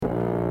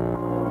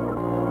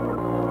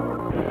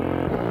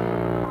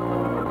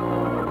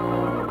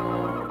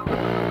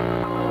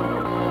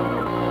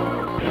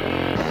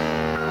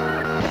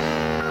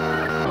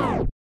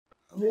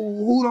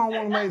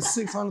make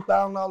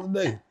 $600,000 a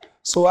day.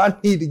 So I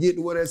need to get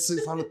to where that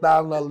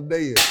 $600,000 a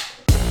day is.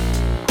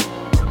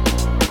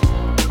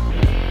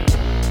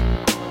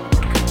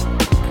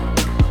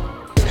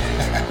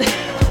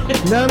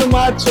 None of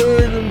my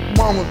children,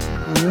 mama,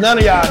 none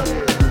of y'all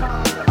did.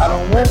 I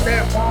don't want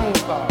that phone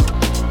call.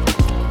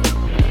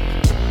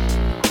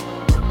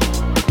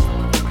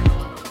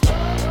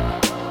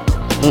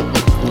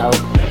 No.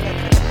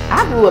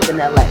 I grew up in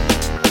LA.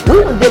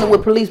 We was dealing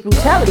with police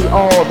brutality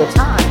all the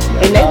time.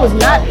 And it was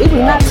not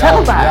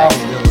televised.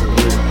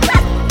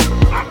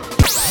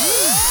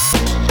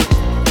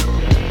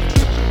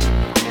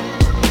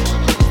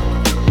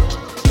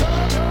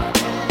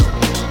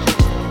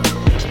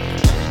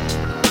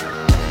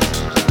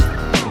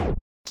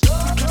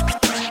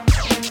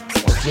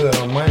 What's good?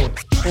 I'm Money.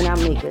 And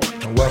I'm Mika.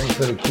 And welcome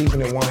to the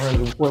Keeping It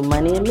 100 with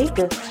Money and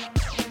Mika.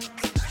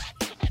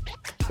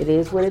 It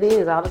is what it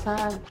is all the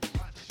time.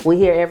 We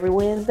here every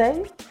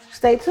Wednesday.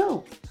 Stay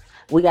tuned.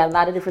 We got a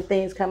lot of different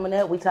things coming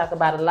up. We talk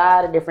about a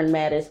lot of different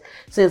matters.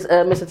 Since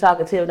Mr.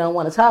 Talkative don't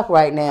want to talk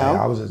right now. Hey,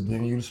 I was just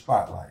giving you the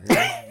spotlight.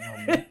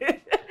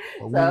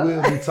 But we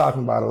will be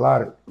talking about a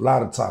lot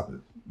of topics.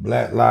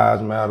 Black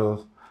Lives Matter,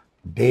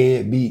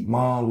 deadbeat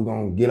moms. We're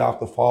gonna get off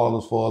the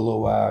fathers for a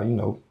little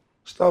while,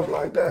 stuff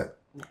like that.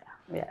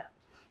 Yeah.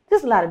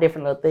 Just a lot of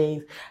different little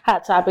things,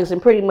 hot topics,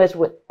 and pretty much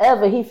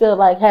whatever he feels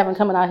like having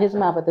coming out his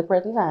mouth at the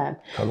present time.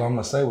 Because I'm going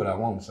to say what I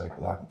want to say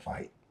because I can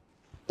fight.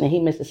 And he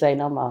missed to say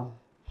no more.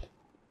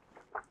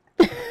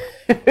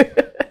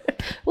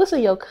 What's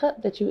in your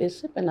cup that you is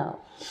sipping on?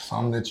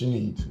 Something that you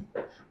need to.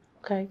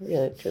 Okay,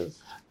 good.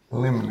 Cause...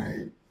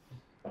 Lemonade.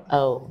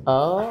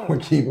 Oh. We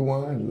keep it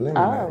 100,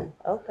 lemonade.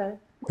 Oh, okay.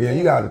 Yeah,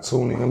 you got to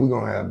tune in. We're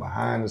going to have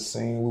behind the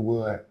scenes. We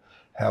will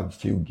have a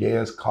few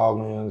guests,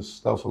 call-ins,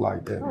 stuff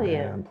like that, man.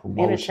 Yeah.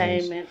 Promotions.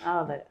 Entertainment,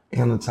 all that.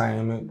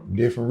 Entertainment,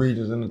 different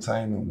regions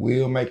entertainment.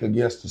 We'll make a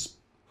guest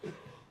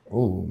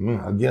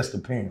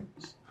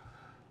appearance.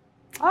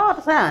 All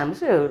the time,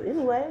 shoot.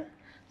 Anyway.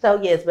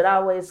 So yes, but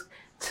always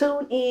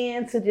tune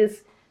in to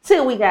just see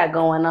what we got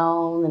going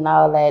on and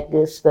all that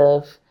good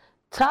stuff.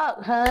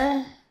 Talk,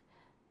 huh?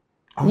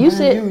 I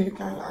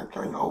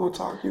can't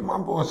overtalk you.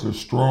 My voice is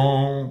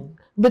strong.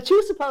 But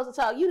you supposed to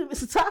talk. You the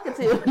Mr.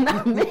 Talkative,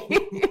 not me.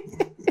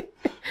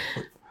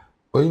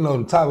 Well,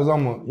 the topics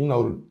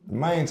the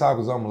main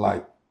topics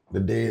like the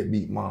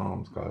deadbeat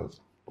moms, cause.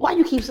 Why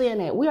you keep saying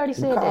that? We already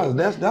said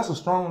that. That's a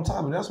strong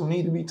topic. That's what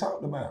need to be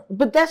talked about.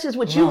 But that's just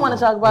what you want to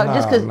talk about,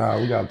 just because. No,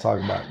 we gotta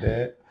talk about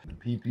that. The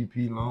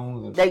PPP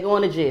loans. They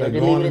going to jail. They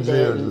going to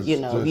jail.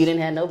 You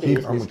didn't have no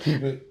business. I'm gonna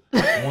keep it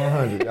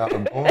 100. Y'all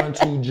going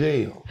to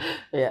jail.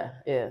 Yeah.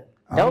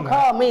 Don't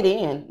call me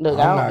then. Look,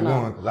 I'm not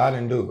going because I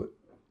didn't do it.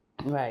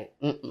 Right.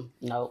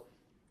 No.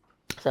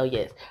 So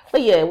yes,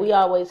 but yeah, we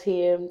always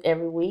here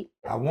every week.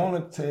 I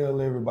want to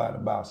tell everybody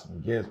about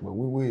some guests, but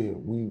we will.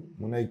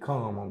 When they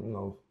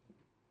come,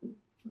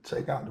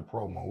 check out the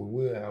promo.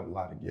 We will have a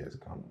lot of guests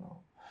coming on.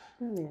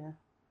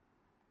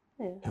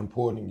 Yeah.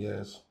 Important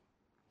guests,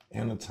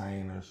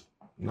 entertainers,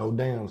 no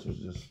dancers,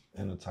 just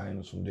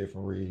entertainers from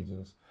different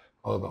regions,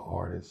 other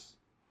artists.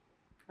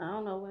 I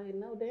don't know why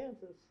no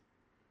dancers.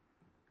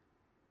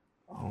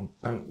 I don't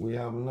think we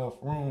have enough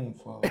room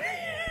for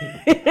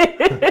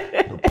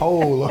the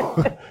poll.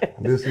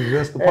 This is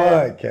just the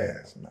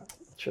podcast.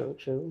 True.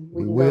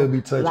 We will be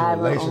touching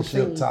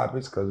relationship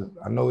topics because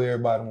I know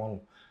everybody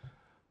want to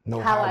know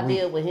how I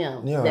deal with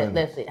him. Yeah,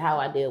 that's it. How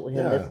I deal with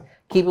him. Yeah. Let's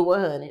keep it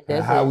 100.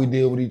 That's how we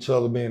deal with each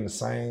other, being the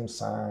same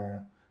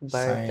sign,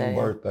 same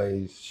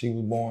birthdays. She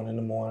was born in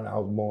the morning. I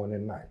was born at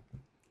night.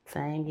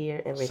 Same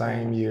year, everything.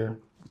 Same year.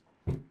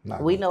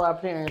 We know our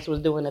parents was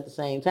doing it at the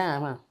same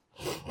time, huh?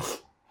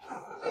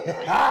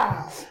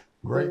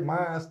 Great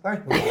minds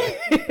think alike.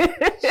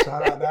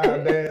 Shout out to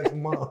our dads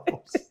and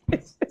moms.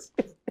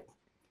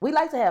 We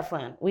like to have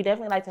fun. We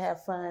definitely like to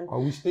have fun. Oh,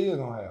 we still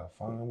gonna have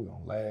fun. We're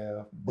gonna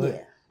laugh.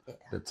 But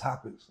the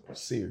topics are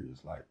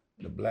serious, like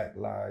the Black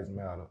Lives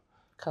Matter,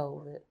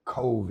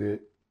 COVID,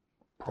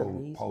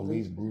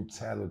 police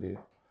brutality,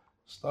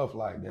 stuff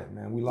like that,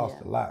 man. We lost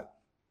a lot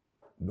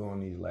during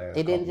these last.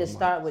 It didn't just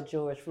start with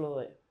George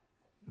Floyd.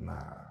 Nah,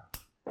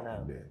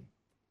 it didn't.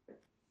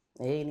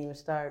 It didn't even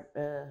start.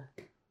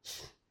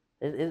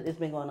 It's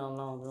been going on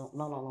long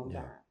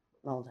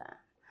time.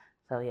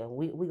 So yeah,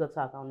 we gonna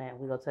talk on that.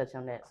 We gonna touch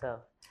on that. So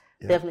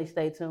definitely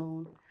stay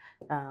tuned.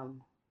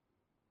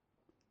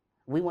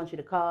 We want you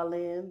to call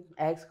in,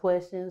 ask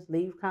questions,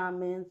 leave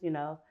comments.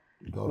 Go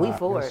to we our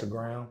for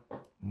Instagram,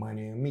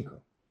 Money and Mika.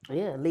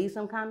 Yeah, leave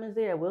some comments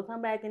there. We'll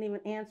come back and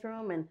even answer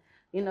them and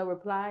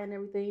reply and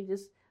everything.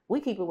 We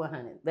keep it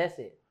 100. That's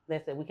it.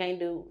 We can't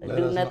do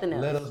nothing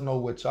else. Let us know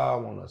what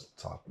y'all want us to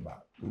talk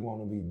about. We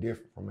want to be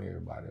different from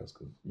everybody else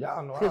because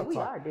y'all know we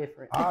are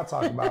different. I'll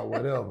talk about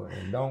whatever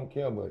and don't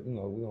care, but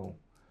we're gonna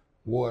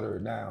water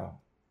it down,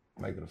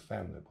 make it a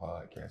family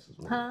podcast as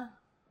well. Huh?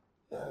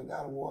 Yeah,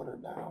 gotta water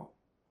it down.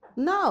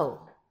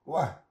 No.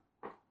 Why?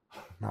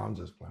 No, I'm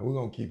just playing. We're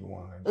gonna keep it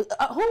 100.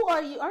 Who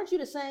are you? Aren't you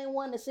the same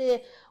one that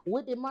said,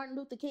 "What did Martin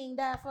Luther King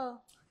die for?"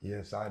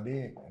 Yes, I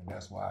did, and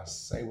that's why I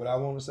say what I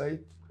want to say.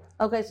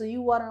 Okay, so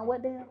you watering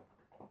what down?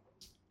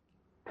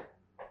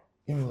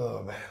 Give me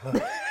love, man.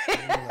 Love.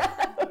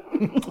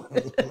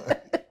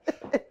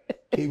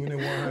 Keeping it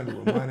 100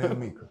 with Money and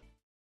Mika.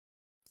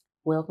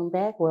 Welcome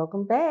back.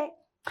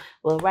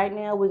 Well, right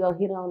now we're going to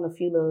hit on a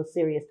few little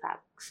serious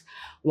topics.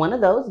 One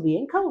of those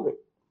being COVID.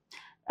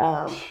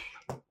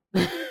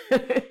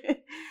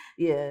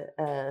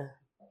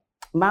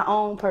 My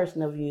own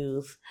personal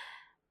views,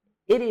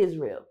 it is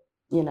real.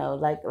 You know,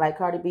 like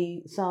Cardi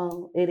B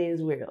song, it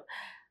is real.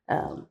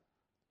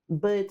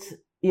 But,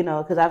 you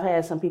know, because I've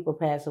had some people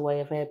pass away,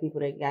 I've had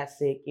people that got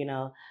sick, you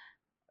know.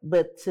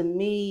 But to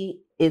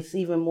me, it's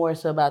even more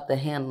so about the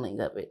handling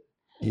of it.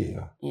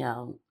 Yeah. You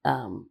know,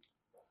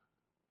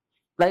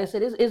 like I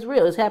said, it's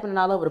real. It's happening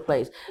all over the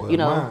place. Well,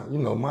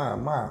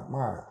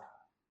 my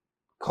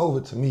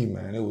COVID to me,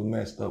 man, it was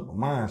messed up. But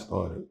mine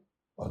started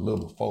a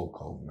little before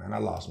COVID, man. I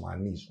lost my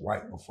niece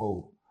right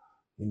before,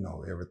 you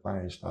know,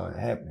 everything started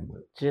happening.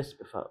 But just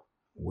before.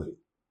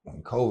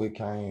 When COVID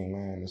came,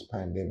 man, this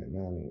pandemic,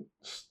 man,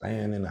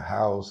 staying in the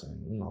house and,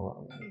 you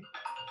know,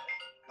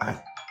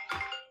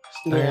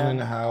 staying in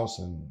the house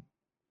and,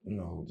 you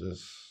know,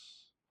 just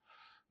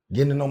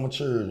getting to know my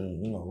children,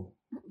 you know,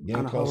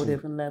 getting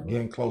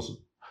closer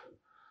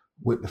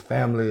with the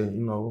family,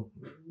 you know,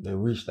 they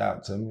reached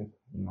out to me.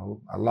 You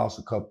know, I lost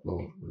a couple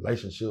of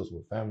relationships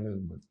with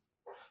families, but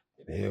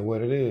it is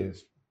what it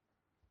is.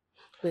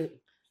 But,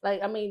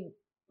 like, I mean,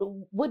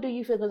 what do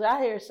you feel? Because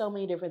I hear so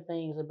many different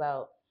things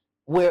about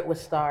where it was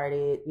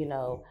started, you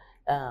know,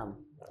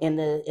 in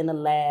the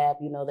lab,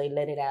 you know, they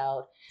let it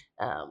out,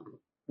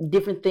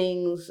 different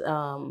things,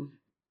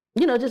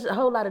 you know, just a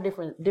whole lot of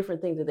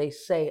different things that they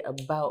say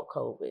about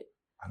COVID.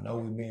 I know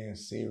we're being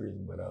serious,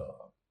 but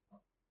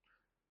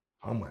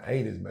I'm an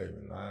 80s baby.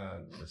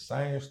 The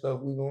same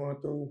stuff we going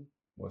through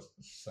was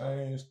the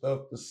same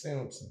stuff the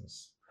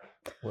Simpsons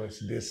was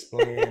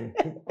displaying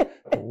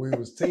when we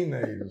was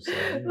teenagers. So,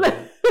 you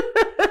know.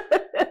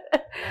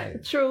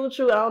 True.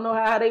 I don't know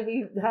how they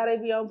be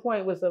on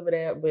point with some of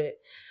that, but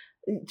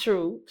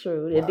true.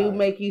 It do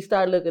make you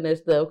start looking at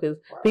stuff because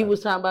people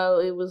was talking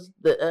about it was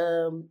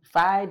the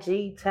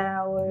 5G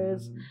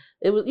towers. Mm-hmm.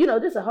 It was, you know,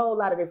 just a whole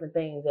lot of different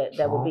things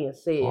that were being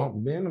said.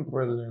 Trump being the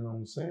president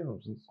on the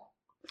Simpsons.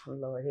 Oh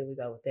Lord, here we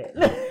go with that.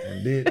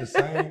 And did the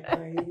same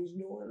thing he was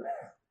doing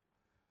now.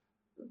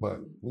 But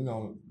we're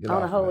gonna get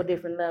on a whole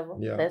different level.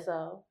 Yeah. That's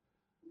all.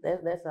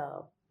 That's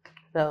all.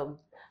 So,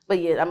 but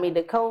yeah, I mean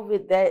the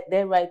COVID that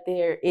right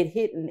there, it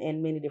hit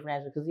in many different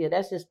aspects. Because yeah,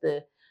 that's just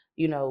the,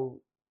 you know,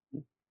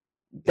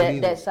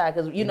 that side.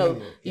 Because you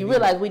know, you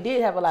realize we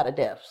did have a lot of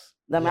deaths.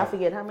 I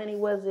forget how many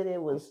was it.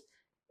 It was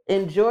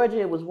in Georgia.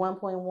 It was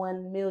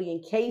 1.1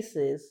 million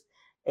cases,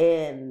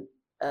 and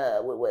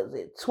what was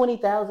it?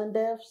 20,000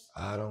 deaths.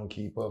 I don't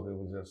keep up. It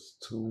was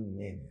just too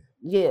many.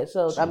 Yeah.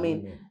 So I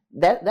mean,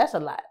 that's a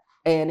lot,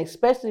 and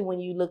especially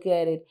when you look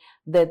at it,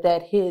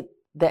 that hit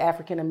the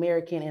African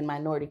American and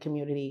minority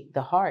community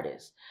the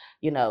hardest.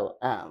 You know,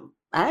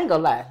 I ain't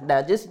gonna lie.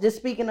 Now, just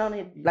speaking on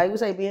it, like we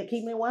say,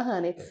 keeping it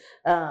 100.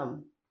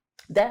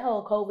 That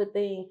whole COVID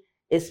thing,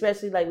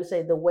 especially like we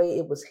say, the way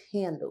it was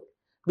handled,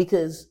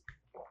 because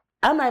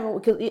I'm not even,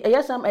 because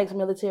yes, I'm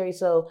ex-military,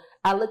 so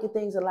I look at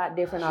things a lot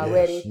different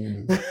already.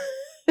 Yes,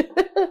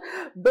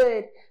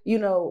 but you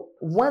know,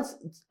 once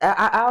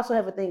I also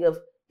have a thing of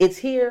it's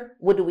here.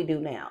 What do we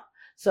do now?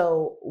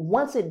 So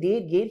once it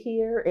did get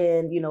here,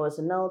 and you know, it's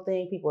a known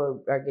thing,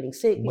 people are getting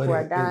sick, people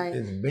are dying.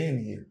 It's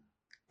been here.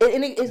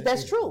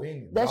 That's true.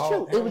 That's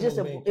true. It was just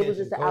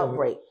an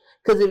outbreak.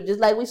 Because it was just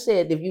like we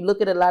said, if you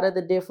look at a lot of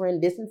the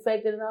different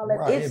disinfectant and all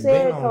that, it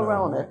said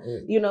corona.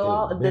 You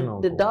know,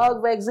 the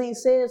dog vaccine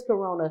says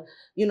corona.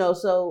 You know,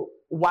 so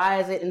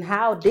why is it and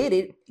how did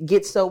it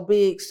get so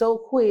big so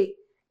quick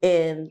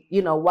and,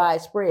 you know,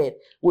 widespread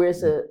where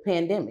it's a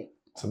pandemic?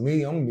 To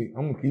me, I'm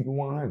gonna keep it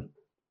 100.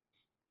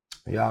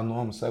 Y'all know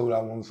I'm gonna say what I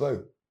want to say.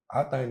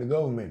 I think the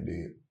government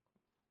did.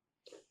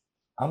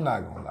 I'm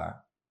not gonna lie.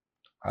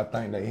 I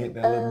think they hit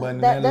that little button.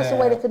 That's a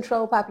way to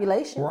control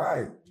population,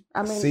 right?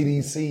 I mean,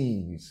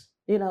 CDCs.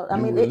 You know, I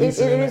mean, it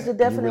is a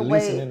definite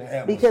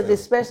way because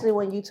especially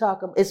when you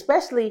talk,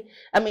 especially,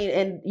 I mean,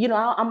 and you know,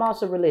 I'm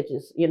also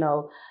religious. You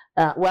know,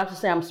 well, I have to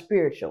say I'm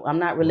spiritual. I'm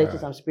not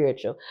religious. Right. I'm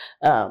spiritual.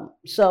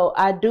 So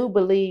I do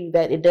believe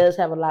that it does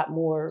have a lot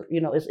more.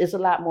 You know, it's a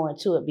lot more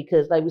into it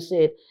because, like we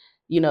said,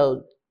 you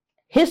know,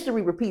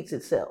 history repeats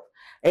itself,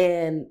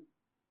 and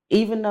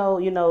even though,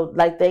 you know,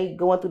 like they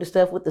going through the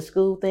stuff with the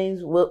school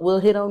things, we'll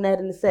hit on that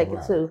in a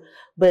second too.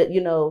 But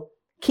you know,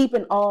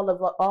 keeping all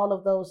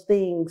of those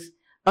things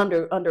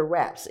under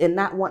wraps and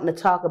not wanting to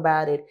talk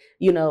about it,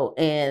 you know,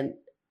 and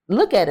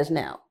look at us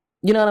now.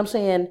 You know what I'm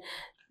saying?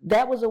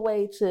 That was a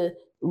way to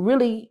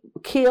really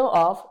kill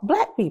off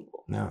Black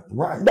people. Now,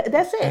 right.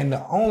 That's it. And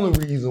the only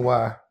reason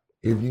why,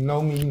 if you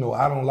know me, you know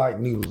I don't like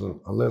needles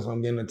unless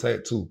I'm getting a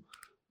tattoo.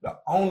 The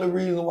only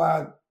reason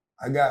why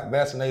I got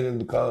vaccinated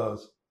is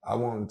because I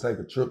wanted to take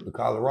a trip to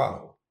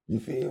Colorado. You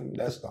feel me?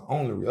 That's the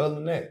only reason. Other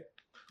than that,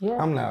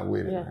 I'm not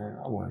with it, man.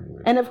 I wasn't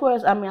with it. And of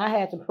course, I mean, I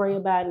had to pray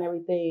about it and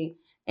everything.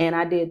 And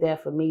I did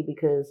that for me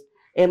because,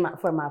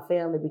 for my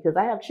family, because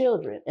I have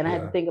children and I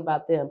had to think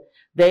about them.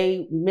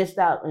 They missed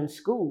out in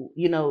school.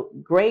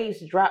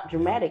 Grades dropped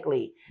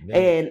dramatically. Yeah.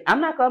 And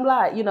I'm not gonna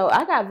lie,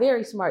 I got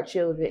very smart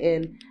children,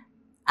 and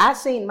I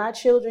seen my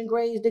children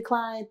grades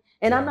decline.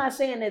 And I'm not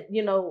saying that,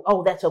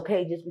 that's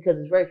okay just because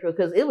it's virtual,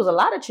 because it was a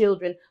lot of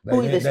children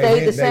who either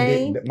stayed the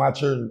same. Our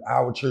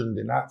children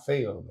did not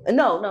fail.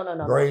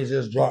 No. Grades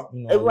just dropped,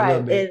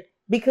 right. And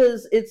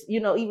because it's,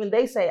 even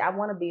they say, I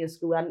want to be in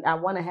school. I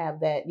want to have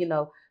that,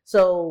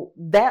 So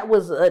that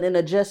was an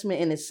adjustment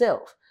in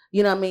itself.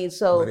 You know what I mean?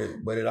 So,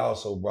 but it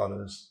also brought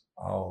us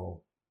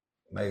all,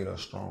 made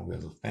us strong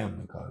as a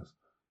family, because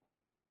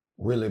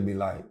really be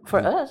like, for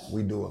us,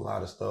 we do a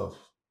lot of stuff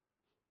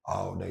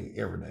all day,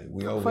 every day.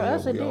 We over for there,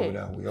 us, we it over did.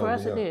 there, we for over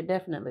us, there. It did,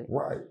 definitely.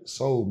 Right.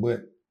 So,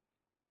 but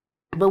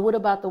what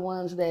about the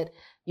ones that,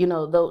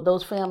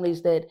 those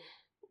families that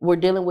were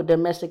dealing with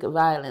domestic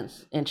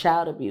violence and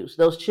child abuse?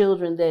 Those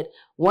children that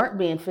weren't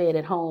being fed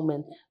at home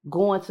and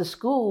going to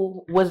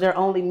school was their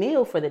only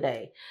meal for the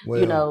day.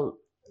 Well,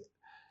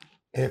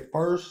 at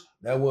first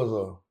that was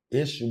a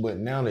issue, but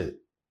now that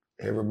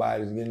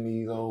everybody's getting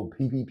these old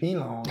PPP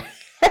loans,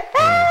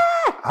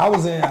 I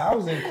was in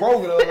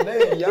Kroger the other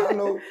day, and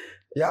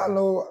y'all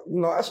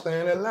know, I stay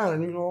in Atlanta.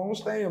 I don't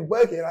stay in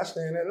Buckhead. I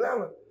stay in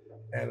Atlanta,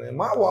 and in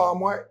my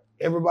Walmart,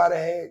 everybody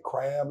had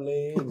crab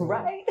legs,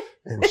 right,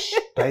 and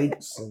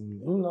steaks,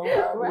 and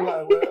I was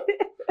like, well,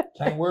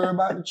 can't worry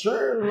about the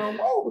children no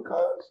more,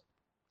 because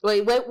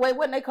wait,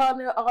 what they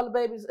calling all the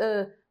babies?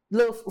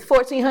 Little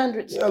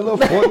 1400s. Yeah, little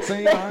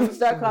 1400s.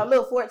 Start calling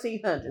little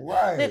 1400s.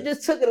 Right. They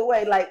just took it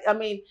away.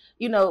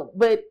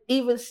 But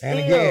even still. And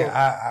again,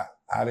 I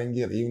didn't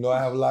get it. Even though I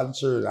have a lot of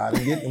children, I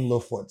didn't get them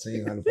little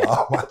 1400 for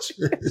all my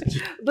children.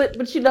 But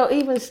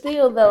even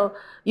still though,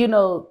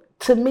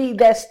 to me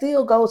that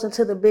still goes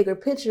into the bigger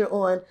picture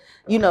on,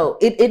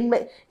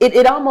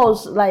 it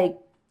almost like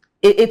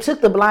it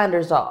took the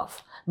blinders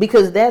off.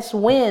 Because that's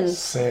when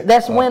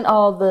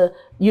all the,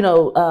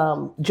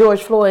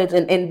 George Floyd's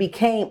and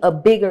became a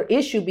bigger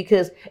issue,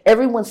 because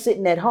everyone's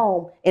sitting at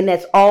home and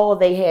that's all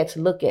they had to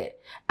look at.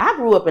 I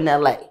grew up in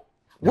LA.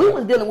 We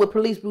was dealing with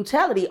police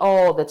brutality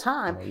all the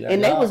time,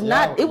 and it was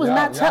not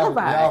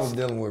televised. Y'all was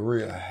dealing with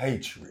real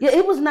hatred. Yeah,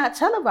 it was not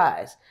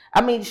televised.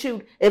 I mean,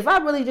 shoot, if I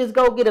really just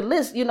go get a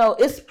list,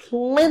 it's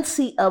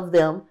plenty of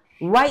them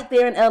right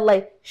there in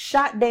LA,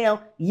 shot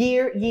down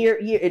year.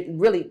 It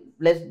really,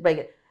 let's break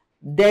it.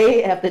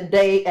 Day after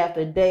day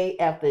after day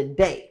after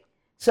day.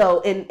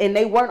 So, and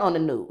they weren't on the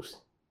news.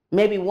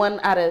 Maybe 1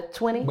 out of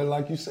 20. But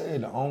like you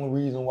said, the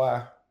only reason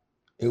why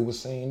it was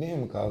seen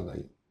then, because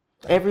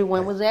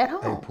everyone was at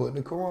home. They put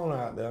the corona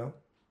out there.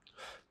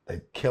 They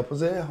kept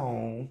us at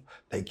home.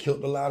 They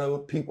killed a lot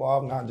of people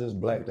off, not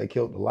just black. They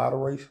killed a lot of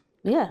races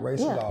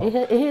off. It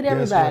hit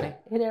everybody. It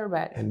hit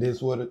everybody. And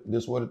this where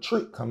the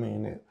trick come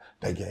in at.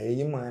 They gave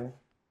you money,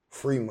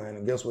 free money.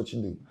 Guess what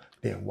you do?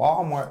 Then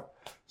Walmart,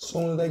 as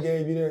soon as they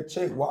gave you that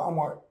check,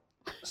 Walmart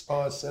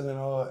started selling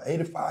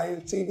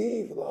 85-inch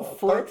TV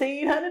for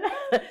 $1,499.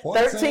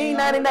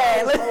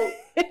 $13.99.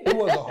 It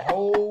was a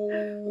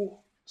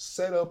whole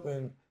setup,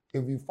 and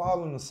if you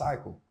follow the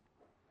cycle,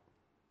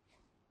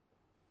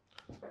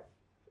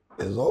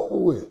 it's over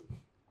with.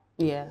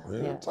 Yeah.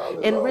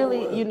 And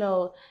really,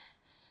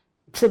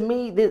 to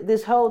me,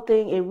 this whole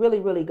thing, it really,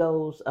 really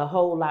goes a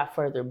whole lot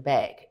further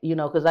back,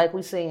 because like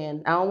we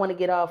saying, I don't want to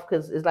get off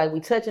because it's like we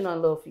touching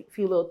on a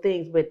few little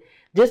things, but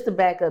just to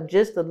back up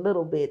just a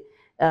little bit,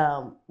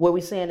 where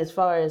we saying as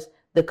far as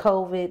the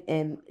COVID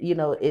and,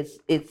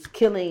 it's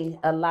killing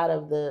a lot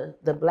of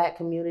the black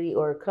community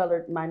or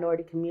colored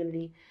minority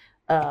community.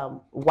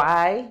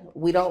 Why?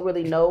 We don't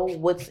really know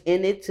what's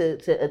in it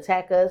to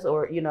attack us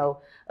or,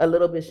 a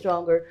little bit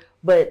stronger.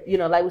 But,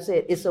 like we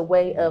said, it's a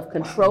way of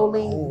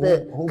controlling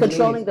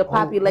the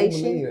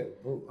population.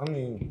 I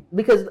mean,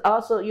 because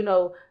also,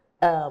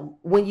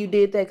 when you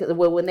did that,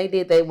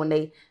 when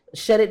they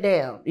shut it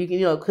down,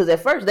 because at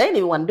first they didn't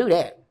even want to do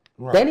that.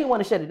 Right. They didn't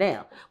want to shut it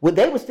down. Well,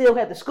 they would still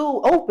have the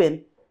school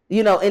open,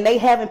 and they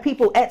having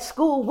people at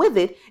school with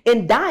it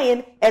and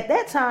dying at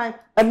that time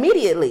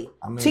immediately.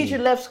 I mean, teacher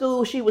left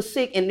school, she was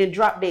sick and then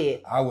dropped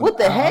dead. What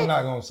the heck? I'm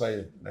not going to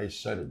say they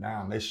shut it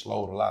down. They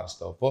slowed a lot of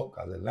stuff up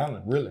because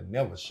Atlanta really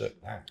never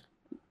shut down.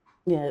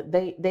 Yeah,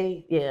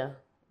 they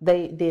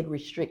did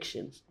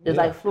restrictions. It's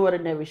like Florida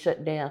never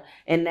shut down.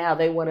 And now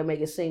they want to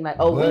make it seem like,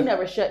 we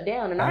never shut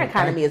down and our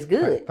economy is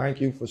good. Thank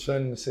you for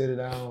shutting the city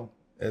down,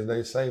 as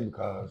they say,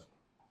 because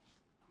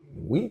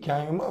we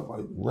came up,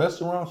 like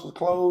restaurants was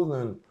closed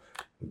and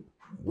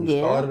we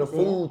started a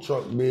food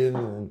truck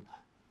business, and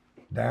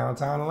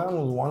downtown Atlanta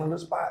was one of the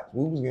spots.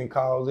 We was getting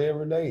calls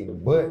every day.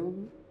 But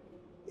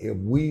if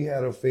we had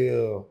to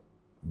feel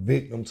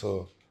victim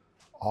to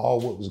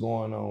all what was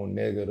going on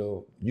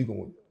negative,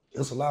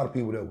 there's a lot of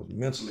people that was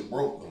mentally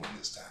broke during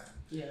this time.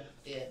 Yeah.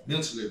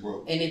 Mentally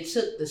broke. And it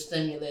took the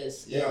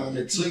stimulus. Yeah,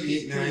 it took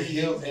it and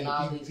helped, and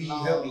PPP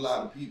helped a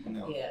lot of people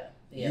now. Yeah.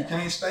 You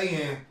can't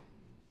stay in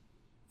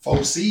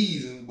 4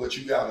 seasons, but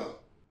you got a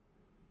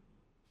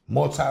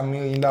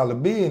multi-million-dollar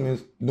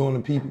business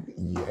doing the PPP.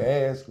 Your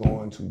ass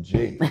going to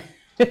jail.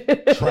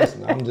 Trust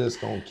me, I'm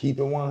just gonna keep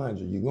it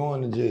 100. You're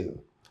going to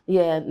jail.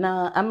 Yeah,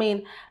 no, I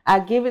mean, I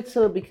give it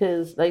to it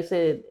because, like I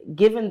said,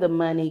 given the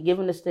money,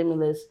 given the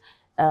stimulus,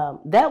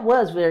 that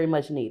was very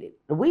much needed.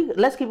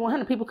 Let's keep it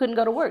 100. People couldn't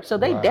go to work, so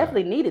they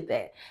definitely needed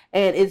that.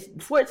 And it's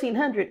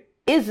 $1,400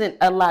 isn't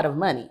a lot of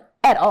money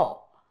at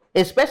all,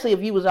 especially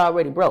if you was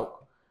already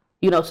broke.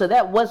 So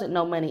that wasn't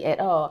no money at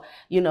all.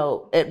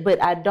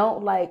 But I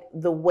don't like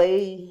the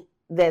way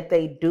that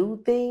they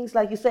do things.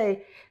 Like you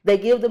say, they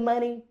give the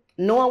money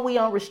knowing we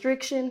on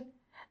restriction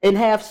and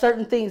have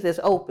certain things that's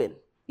open.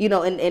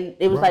 And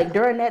it was like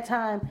during that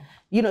time,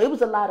 it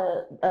was a lot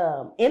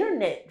of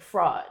internet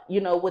fraud,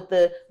 with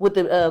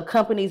the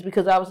companies,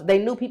 because they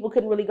knew people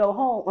couldn't really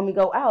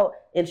go out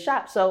and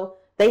shop. So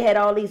they had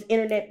all these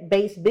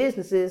internet-based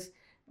businesses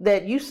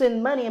that you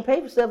send money and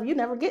pay for stuff, you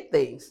never get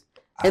things.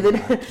 And then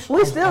I'm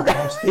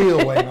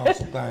still waiting on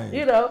some things.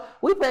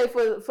 We paid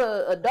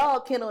for a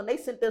dog kennel, and they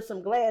sent us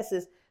some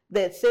glasses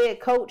that said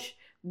Coach,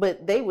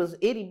 but they was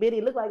itty bitty.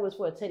 Looked like it was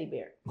for a teddy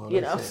bear.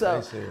 They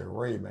said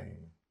Ray-Ban.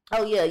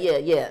 Oh yeah.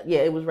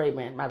 It was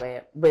Ray-Ban. My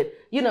bad. But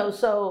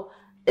so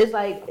it's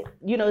like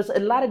it's a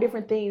lot of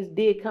different things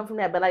did come from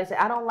that. But like I said,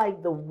 I don't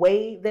like the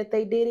way that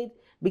they did it,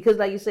 because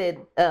like you said,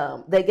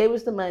 they gave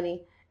us the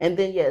money, and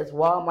then yes,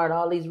 Walmart,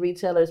 all these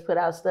retailers put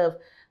out stuff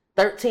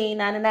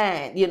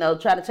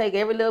 $13.99. Try to take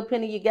every little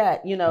penny you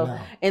got. No.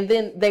 And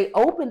then they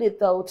opened it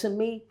though, to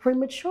me,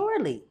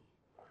 prematurely.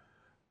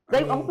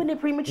 They opened it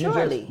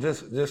prematurely.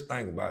 Just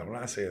think about it.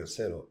 When I say a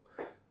setup,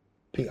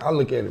 I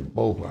look at it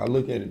both ways. I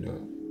look at it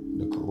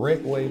the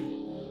correct way,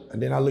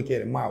 and then I look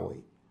at it my way.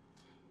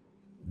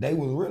 They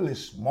was really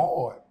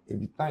smart if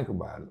you think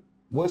about it.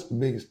 What's the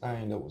biggest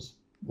thing that was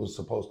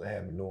supposed to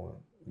happen during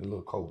the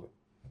little COVID?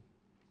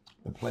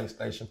 The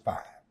PlayStation 5.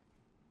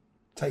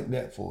 Take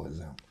that for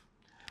example.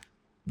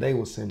 They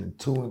were sending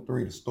 2 and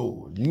 3 to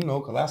stores.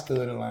 Because I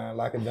stood in line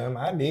like a dumb.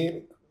 I did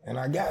it, and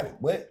I got it,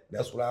 but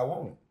that's what I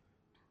wanted.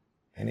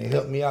 And it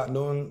helped me out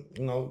during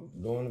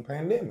the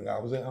pandemic. I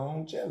was at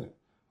home chilling.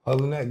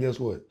 Other than that, guess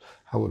what?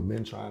 I would have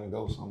been trying to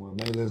go somewhere.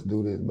 Baby, let's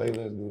do this. Baby,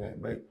 let's do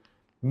that. Baby.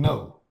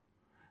 No.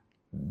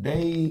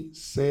 They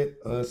set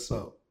us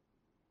up.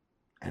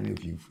 And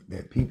if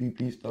that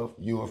PPP stuff,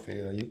 you're a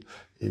failure.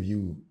 If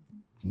you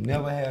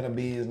never had a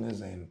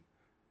business and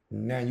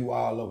now you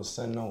all of a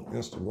sudden on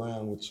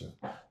Instagram with your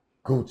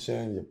Gucci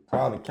and you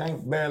probably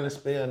can't barely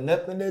spell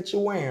nothing that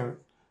you're wearing,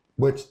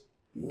 but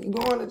you're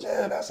going to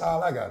jail. That's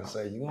all I got to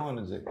say. You're going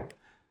to jail.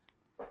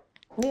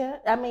 Yeah,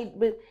 I mean,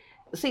 but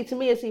see, to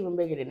me, it's even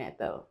bigger than that,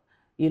 though.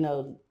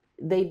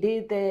 They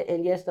did that,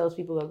 and yes, those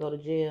people are going to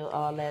go to jail,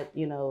 all that,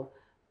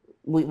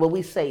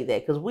 we say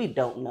that because we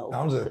don't know.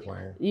 I'm just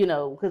playing.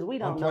 Because we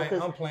don't know.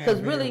 I'm playing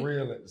being really,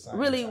 real at the same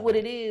really time. What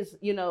it is,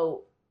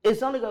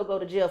 it's only going to go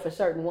to jail for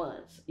certain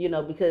ones,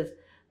 because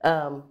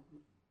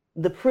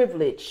the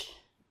privileged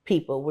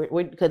people,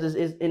 because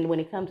and when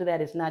it comes to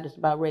that, it's not just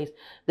about race.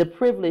 The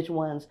privileged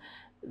ones,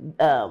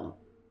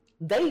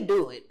 they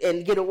do it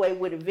and get away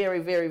with it very,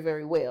 very,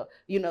 very well,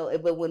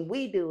 but when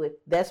we do it,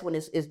 that's when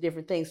it's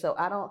different things. So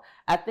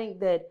I think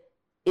that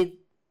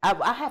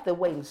I have to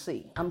wait and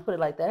see. I'm gonna put it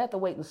like that. I have to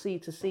wait and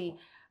see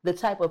the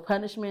type of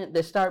punishment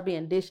that start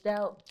being dished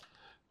out.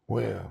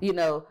 Well,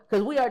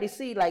 because we already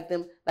see like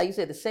you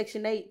said, the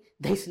Section 8,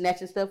 they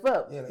snatching stuff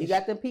up. Yeah, you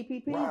got them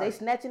PPP, right. They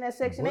snatching that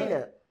Section 8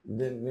 up.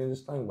 Then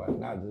just think about it.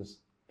 Not just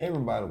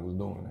everybody was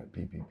doing that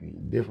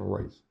PPP, different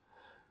race.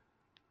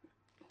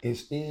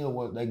 It's still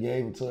what they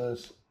gave it to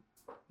us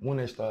when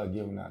they started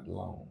giving out the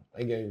loans.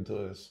 They gave it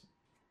to us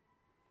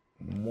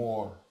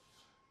more.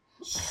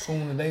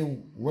 Soon as they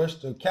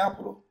rushed the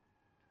capital,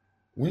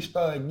 we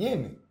started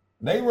getting it.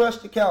 They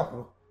rushed the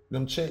capital,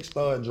 them checks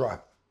started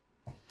dropping.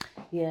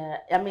 Yeah,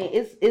 I mean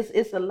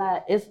it's a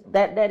lot.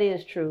 That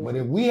is true. But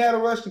if we had a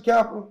rush to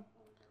capital,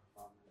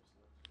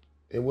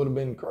 it would have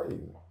been crazy.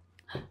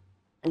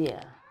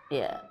 Yeah,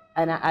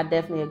 and I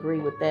definitely agree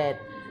with that.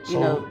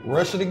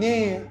 Rush it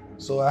again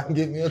so I can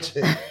get me a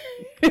check.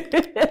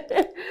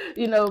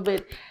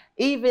 But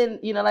even,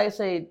 like I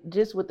say,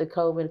 just with the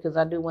COVID, because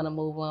I do want to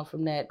move on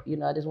from that,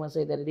 I just want to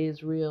say that it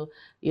is real.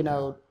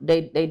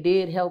 They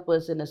did help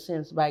us in a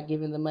sense by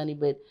giving the money,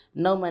 but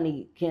no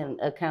money can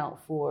account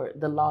for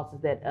the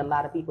losses that a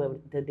lot of people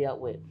have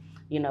dealt with,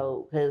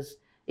 because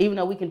even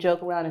though we can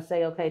joke around and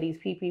say, okay, these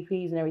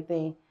PPPs and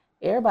everything,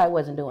 everybody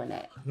wasn't doing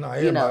that. No,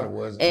 everybody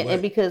wasn't.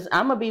 And because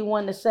I'm going to be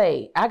one to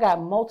say, I got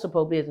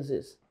multiple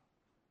businesses,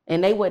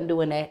 and they wasn't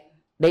doing that.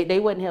 They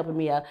wasn't helping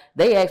me out.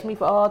 They asked me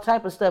for all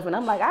type of stuff, and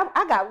I'm like,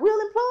 I got real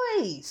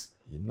employees.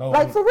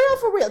 Like for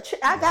real.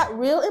 I got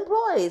real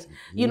employees.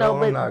 But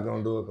I'm not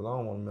gonna do it because I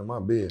don't want them in my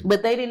business.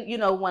 But they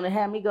didn't, want to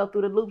have me go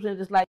through the loops and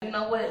just like,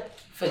 what?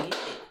 Forget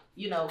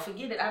it.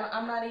 Forget it.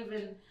 I'm not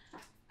even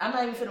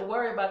finna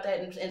worry about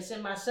that and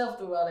send myself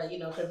through all that,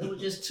 because it was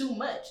just too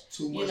much.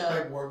 Too much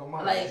paperwork on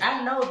my Like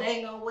I know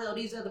dang on well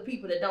these other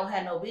people that don't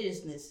have no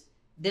business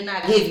did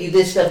not give you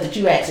this stuff that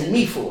you asking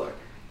me for.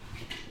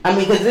 I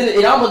mean, because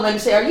it almost made me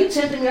say, are you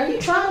tempting me? Are you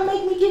trying to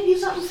make me give you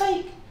something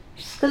fake?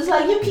 Because it's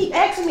like you keep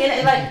asking me,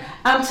 and like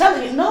I'm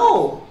telling you,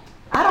 no.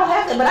 I don't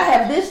have that, but I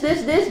have this,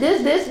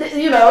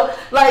 you know,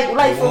 like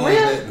for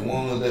real. The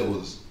ones that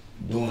was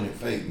doing it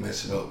fake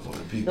mess it up for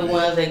the people. The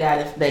ones that got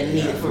it, that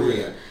need it for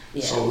real.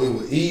 Yeah. So it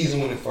was easy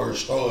when it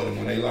first started, and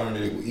when they learned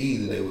that it was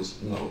easy, they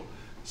was, you know,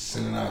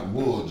 sending out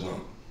bull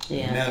junk.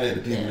 Yeah. Now that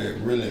the people that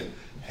really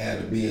had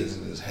the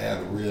business,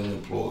 had the real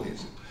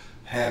employees,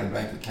 had the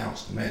bank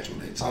accounts to match what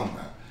they talking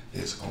about,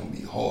 it's gonna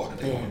be harder.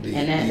 They're gonna be,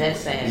 and that's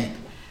sad.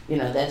 You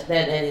know, that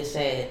is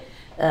sad.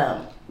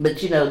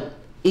 But you know,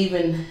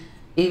 even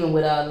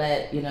with all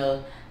that, you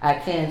know, I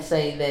can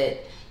say that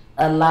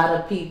a lot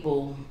of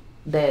people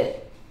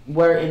that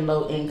were in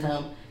low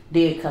income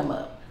did come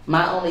up.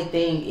 My only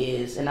thing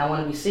is, and I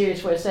want to be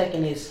serious for a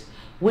second, is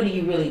what are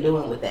you really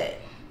doing with that?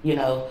 You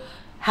know,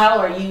 how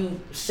are you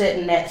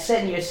setting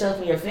yourself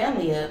and your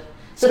family up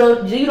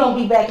so you don't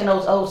be back in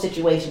those old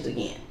situations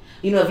again?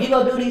 You know, if you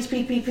go do these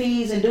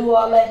PPPs and do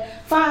all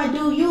that, fine,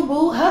 do you,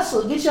 boo,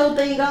 hustle, get your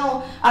thing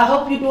on. I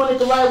hope you're doing it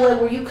the right way,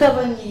 where you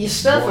covering your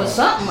stuff or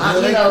something.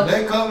 Yeah,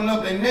 they covering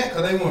up their neck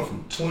because they went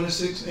from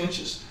 26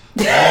 inches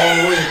all the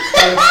way to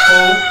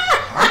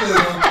 34.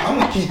 I'm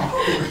gonna keep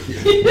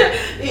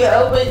it.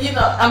 Yeah, but you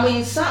know, I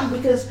mean,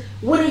 something, because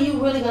what are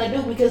you really gonna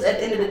do? Because at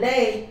the end of the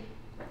day,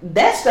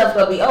 that stuff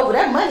gonna be over.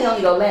 That money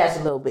only gonna last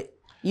a little bit.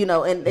 You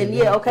know, and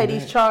yeah, okay,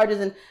 these charges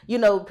and, you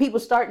know, people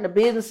starting the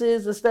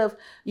businesses and stuff,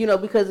 you know,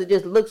 because it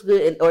just looks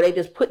good, or they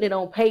just putting it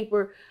on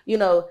paper, you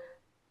know.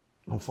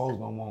 Them folks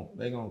don't want,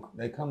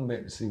 they come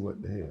back to see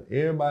what the hell.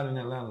 Everybody in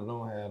Atlanta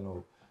don't have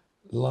no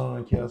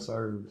lawn care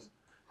service.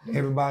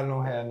 Everybody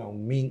don't have no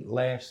mink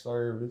lash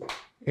service.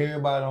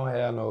 Everybody don't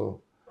have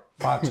no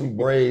Fatu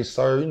braid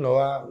service. You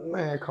know,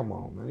 man, come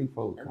on, man. These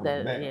folks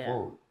coming back and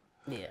forth.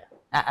 Yeah.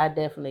 I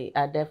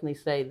definitely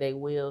say they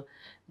will.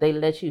 They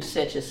let you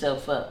set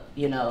yourself up,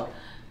 you know.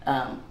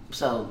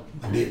 So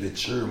I did the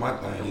church. My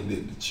thing, it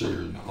did the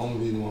church. The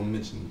only reason I want to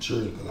mention the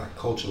church because I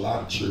coach a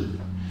lot of children,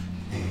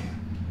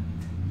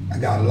 and I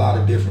got a lot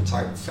of different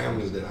type of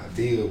families that I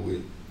deal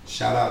with.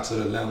 Shout out to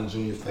the Atlanta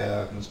Junior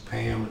Falcons,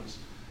 parents,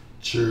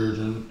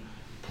 children,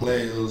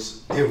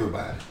 players,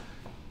 everybody.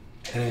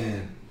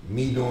 And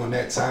me during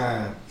that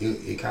time,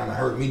 it kind of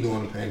hurt me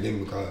during the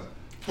pandemic because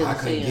I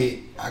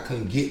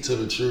couldn't get to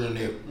the children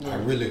that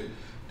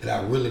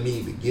I really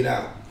need to get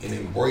out and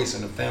embrace,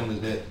 and the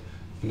families that,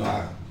 you know,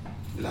 I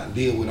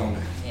deal with on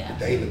a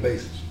daily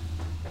basis.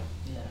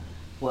 Yeah.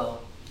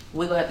 Well,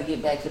 we're gonna have to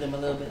get back to them a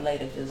little bit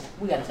later because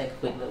we gotta take a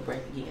quick little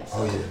break again. So.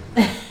 Oh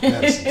yeah.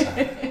 That's some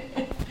time.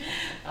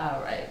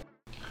 All right.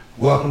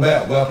 Welcome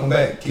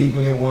back.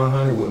 Keeping it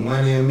 100 with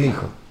Money and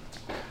Mika.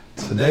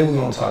 Today we're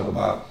gonna talk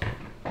about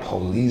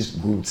police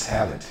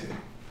brutality.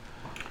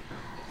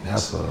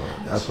 That's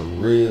a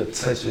real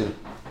touchy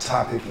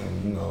topic,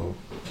 and you know,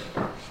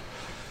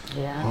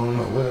 I don't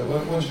know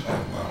what you think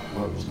about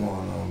what was going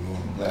on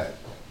during Black.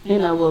 You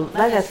know, well,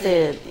 like I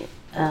said,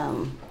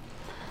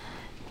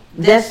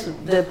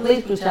 the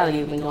police brutality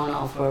has been going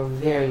on for a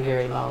very,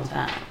 very long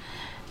time.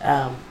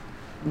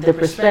 The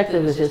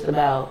perspective is just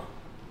about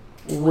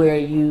where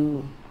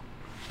you.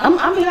 I'm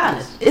being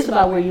honest. It's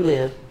about where you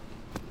live.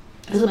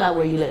 It's about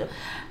where you live,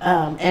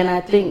 and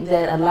I think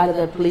that a lot of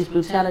that police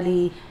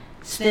brutality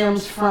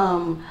stems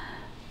from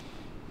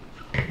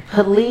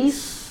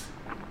police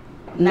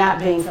not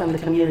being from the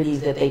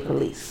communities that they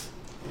police.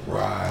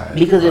 Right.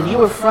 Because if you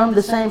were from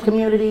the same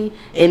community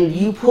and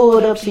you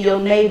pulled up to your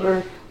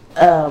neighbor,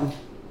 I'm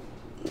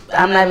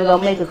not even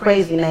gonna make a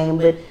crazy name,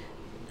 but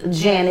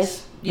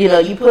Janice, you know,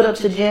 you put up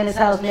to Janice's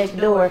house next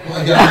door.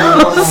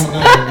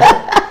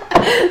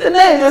 The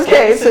name just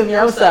came to me.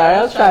 I'm sorry.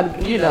 I was trying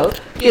to, you know,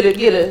 get a,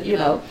 you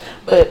know.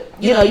 But,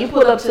 you know, you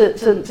put up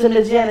to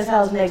Miss Janice's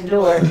house next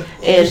door,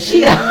 and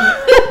she,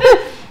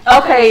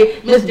 okay,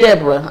 Miss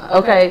Deborah,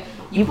 okay.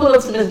 You pull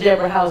up to Miss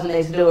Deborah's house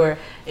next door,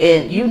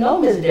 and you know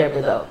Miss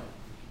Deborah, though.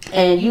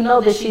 And you know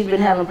that she's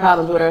been having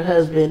problems with her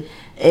husband,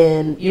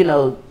 and, you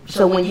know,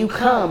 so when you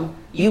come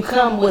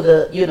with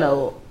a, you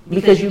know,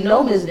 because you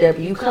know Miss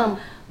Deborah, you come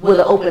with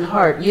an open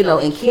heart, you know,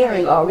 and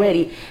caring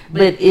already.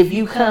 But if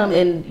you come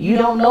and you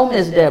don't know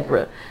Miss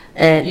Deborah,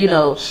 and you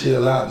know, she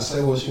allowed to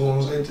say what she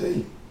wants to say to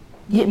you.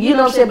 You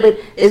know what I'm saying? But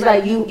it's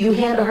like you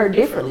handle her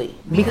differently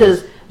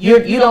because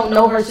you don't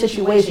know her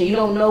situation. You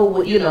don't know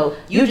what, you know.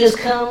 You just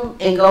come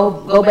and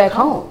go back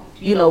home.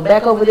 You know,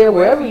 back over there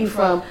wherever you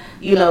from.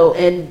 You know,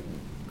 and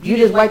you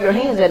just wipe your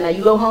hands that night.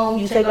 You go home,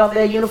 you take off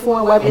that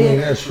uniform, wipe your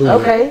hands. That's true.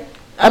 Okay.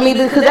 I mean,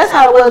 because that's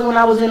how it was when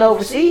I was in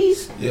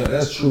overseas. Yeah,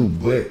 that's true.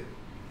 But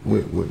we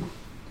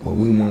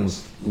want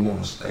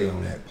to stay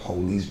on that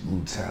police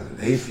brutality.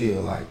 They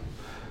feel like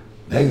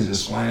they can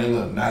just swing a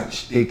little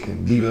nightstick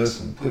and beat us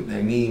and put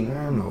their knee in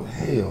there. No,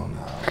 hell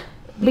no.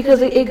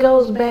 Because it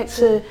goes back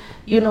to,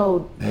 you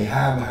know, they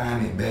hide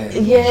behind it bad.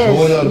 Yes,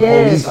 majority of the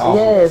police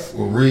officers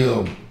were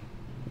real.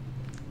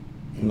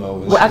 You know,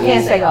 well, I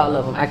can't say all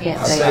of them. I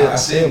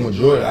said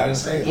majority. I didn't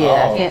say all.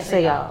 Yeah, I can't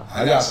say all.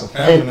 I got some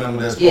family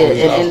members that's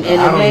police officers.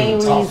 And the main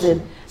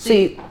reason,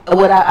 see,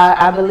 what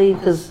I believe,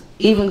 because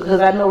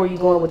I know where you're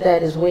going with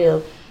that as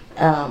well.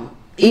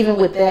 Even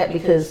with that,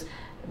 because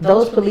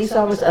those police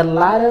officers, a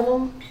lot of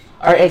them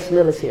are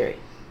ex-military.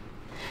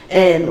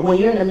 And when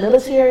you're in the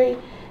military,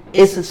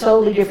 it's a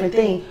totally different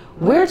thing.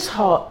 We're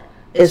taught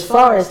as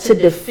far as to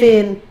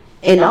defend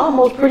and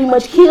almost pretty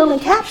much kill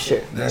and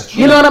capture. That's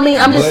true. You know what I mean?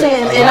 I'm just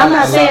saying, and I'm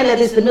not saying that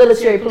it's the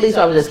military police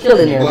officers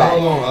killing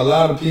everybody. Well, hold on. A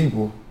lot of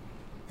people,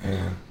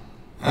 and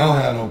I don't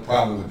have no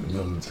problem with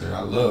the military.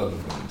 I love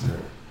the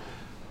military.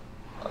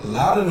 A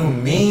lot of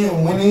them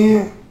men went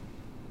in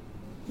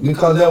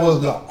because that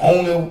was the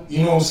only,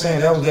 you know what I'm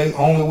saying, that was their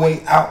only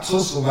way out to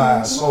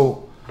survive.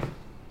 So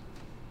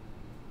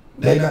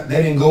they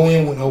didn't go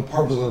in with no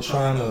purpose of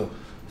trying to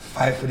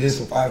fight for this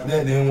and fight for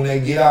that. Then when they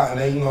get out and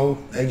they, you know,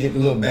 they get the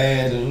little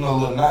badge and, you know,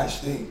 little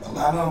nightstick, a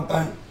lot of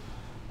them think,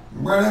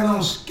 bro, that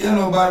don't scare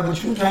nobody,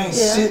 but you can't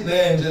sit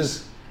there and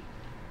just,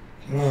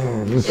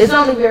 it's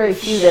only very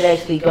few that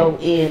actually go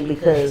in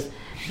because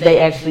they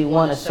actually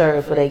want to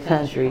serve for their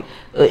country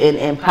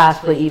and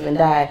possibly even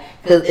die.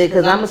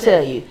 Because I'm going to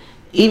tell you,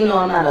 even though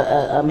I'm not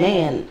a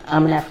man,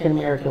 I'm an African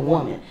American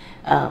woman.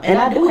 And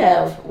I do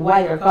have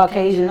white or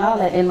Caucasian and all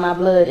that in my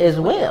blood as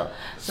well.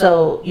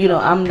 So, you know,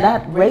 I'm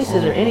not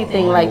racist or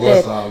anything like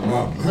that.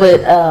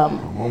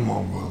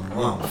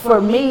 But for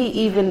me,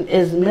 even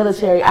as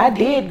military, I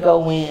did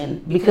go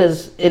in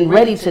because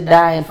ready to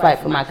die and fight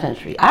for my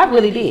country. I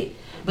really did.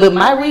 But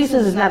my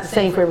reasons is not the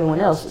same for everyone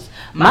else's.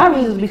 My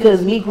reason is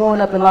because me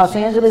growing up in Los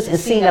Angeles and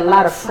seeing a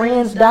lot of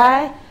friends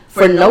die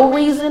for no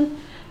reason,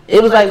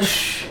 it was like,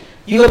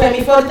 you gonna pay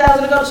me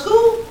 $40,000 to go to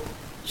school?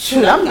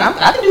 Shoot, I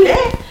can do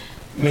that.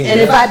 And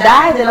if I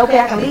die, then okay,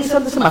 I can leave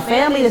something to my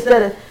family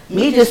instead of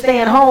me just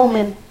staying home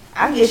and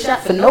I get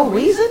shot for no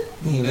reason.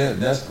 I mean,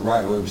 that's the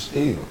right way, but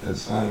still, at the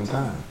same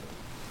time,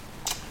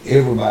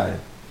 everybody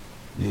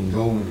didn't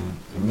go in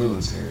the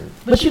military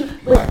like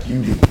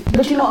you did.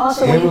 But you know,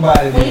 also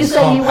everybody when you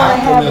say you want to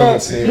have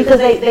that, because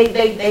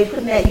they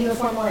put that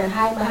uniform on and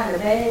hide behind a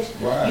badge,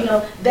 right. You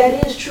know,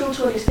 that is true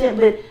to an extent,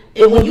 but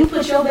when you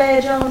put your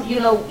badge on, you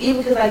know,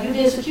 even because like you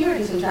did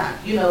security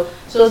sometimes, you know,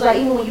 so it's like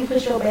even when you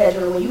put your badge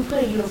on, when you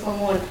put a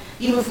uniform on,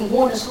 even from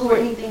going to school or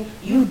anything,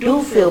 you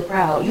do feel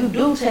proud. You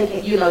do take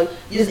it, you know,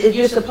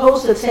 you're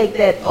supposed to take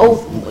that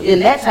oath in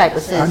that type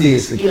of sense. I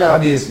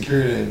did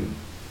security in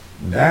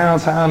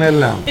downtown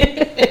Atlanta.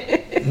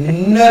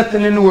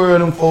 Nothing in the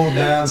world them folks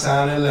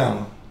downtown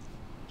Atlanta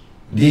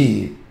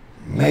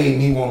made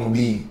me want to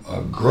be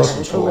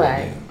aggressive toward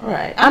them.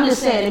 Right. I'm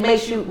just saying it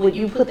makes you, when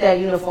you put that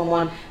uniform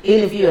on,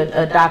 even if you're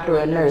a doctor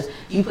or a nurse,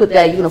 you put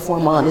that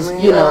uniform on,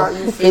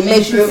 it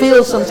makes you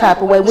feel some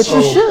type of way, which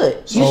you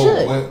should.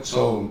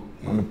 So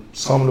when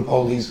some of the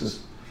police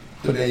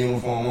put that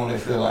uniform on, they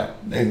feel like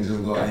they can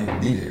just go out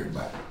and beat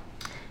everybody.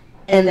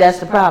 And that's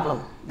the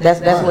problem. That's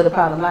where the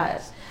problem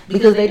lies.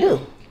 Because they do.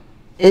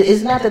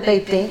 It's not that they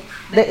think.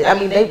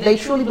 They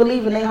truly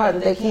believe in their heart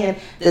that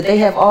they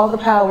have all the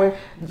power.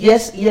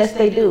 Yes,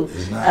 they do.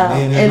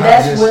 And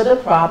that's where the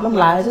problem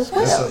lies as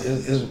well.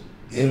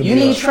 You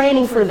need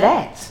training for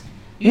that.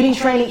 You need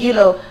training, you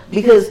know,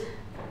 because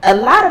a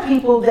lot of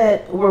people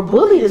that were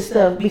bullied and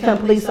stuff become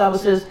police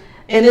officers,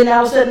 and then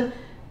all of a sudden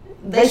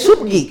they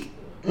super geek.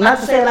 Not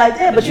to say it like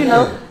that, but you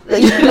know,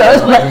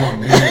 it's like,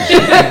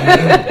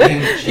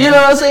 you know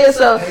what I'm saying?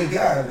 So,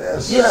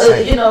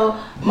 you know,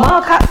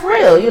 Mall Cop for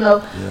real, you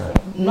know,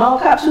 Mall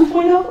Cop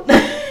 2.0,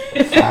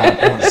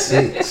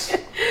 5.6.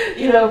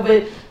 You know,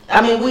 but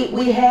I mean,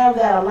 we have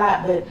that a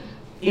lot, but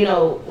you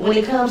know, when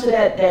it comes to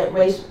that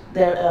race,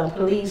 that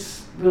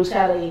police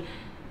brutality,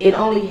 it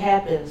only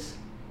happens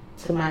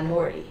to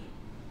minority.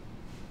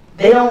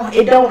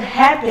 It don't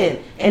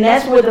happen, and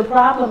that's where the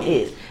problem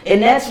is,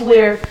 and that's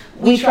where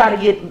we try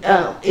to get,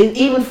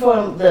 even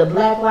from the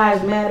Black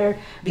Lives Matter,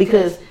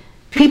 because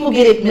people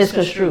get it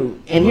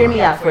misconstrued. And hear me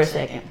out for a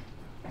second.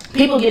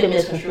 People get it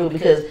misconstrued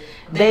because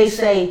they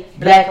say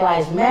Black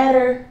Lives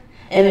Matter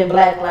and then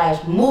Black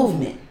Lives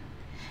Movement,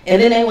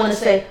 and then they want to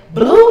say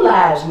Blue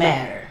Lives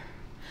Matter.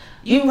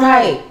 You're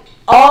right.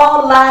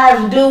 All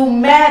lives do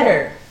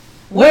matter.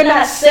 We're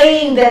not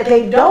saying that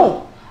they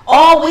don't.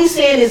 All we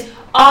saying is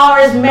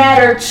ours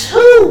matter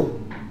too.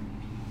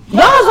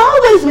 Yours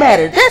always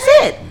matter. That's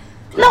it.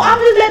 No, I'm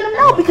just letting them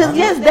know because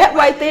yes, that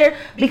right there,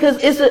 because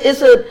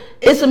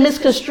it's a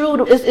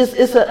misconstrued,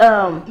 it's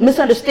a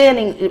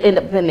misunderstanding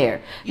in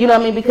there. You know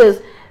what I mean? Because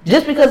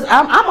just because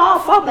I'm all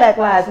for Black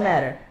Lives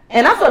Matter,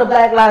 and I'm for the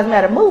Black Lives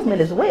Matter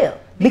movement as well,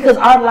 because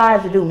our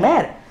lives do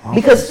matter.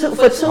 Because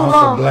for too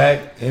long,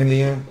 Black,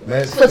 Indian,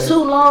 for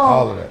too long,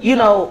 all of that. You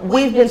know,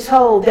 we've been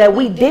told that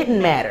we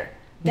didn't matter.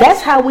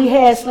 That's how we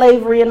had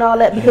slavery and all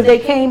that, because they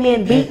came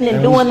in beating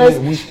and doing us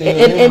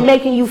and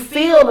making you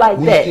feel like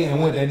that.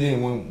 And what they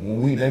did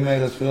when they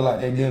made us feel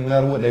like they didn't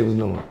matter what they was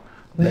doing.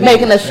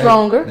 Making us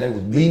stronger. They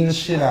was beating the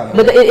shit out of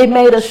us. But it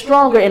made us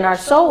stronger in our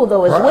soul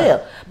though as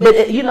well.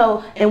 But you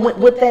know, and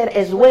with that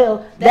as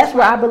well, that's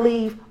where I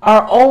believe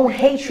our own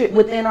hatred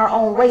within our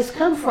own race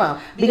come from.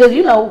 Because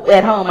you know,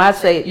 at home I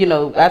say, you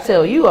know, I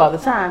tell you all the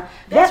time,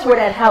 that's where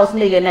that house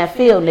nigga and that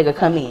field nigga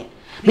come in.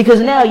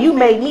 Because now you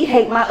made me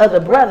hate my other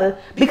brother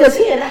because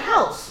he in the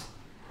house.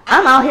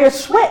 I'm out here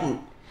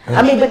sweating.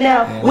 I mean, but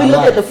now we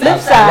look at the flip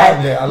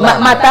side.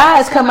 My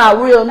thighs come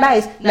out real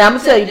nice. Now I'm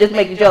gonna tell you, just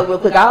make a joke real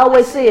quick. I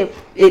always said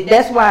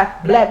That's why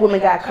black women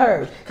got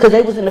curves, because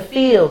they was in the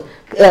field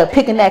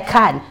picking that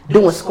cotton,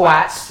 doing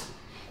squats.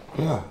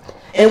 Yeah.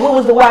 And what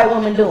was the white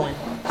woman doing?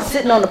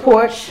 Sitting on the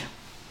porch.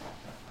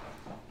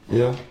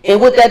 Yeah. And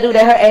what that do to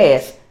her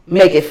ass?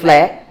 Make it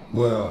flat.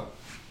 Well,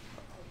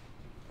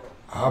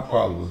 I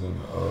probably was in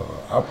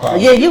the.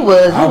 Yeah, you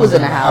was. You was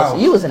in the house.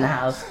 You was in the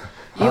house.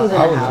 You was in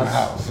the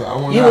house.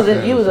 You was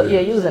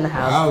in the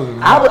house.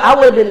 I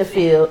would have been in the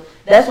field.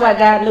 That's why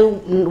God knew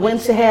when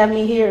to have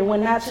me here and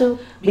when not to,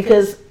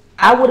 because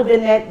I would have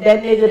been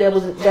that nigga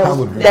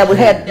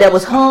that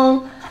was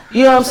hung.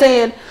 You know what I'm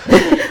saying?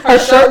 Her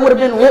shirt would have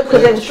been ripped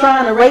because they was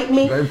trying to rape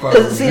me.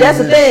 Because see, that's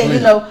the thing. You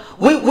know,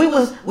 we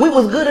was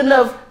good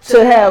enough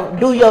to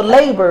do your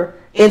labor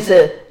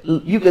into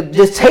you could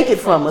just take it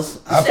from us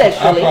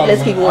sexually.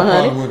 Let's keep it 100.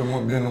 I probably would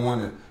have been the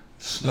one that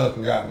snuck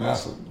and got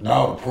massive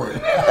daughter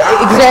pregnant.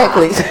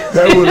 Exactly.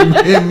 That would have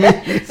been me.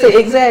 See,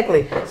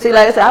 exactly. See,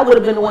 like I said, I would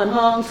have been the one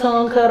hung,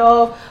 tongue cut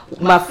off,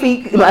 my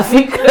feet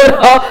cut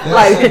off.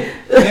 Like,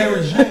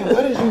 Mary Jane,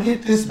 where did you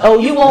get this? Oh,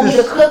 you want me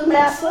to cook,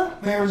 Massa?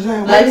 Mary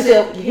Jane, like you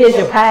said, here's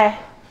your pie.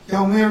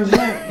 Yo, Mary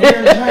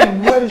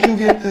Jane, where did you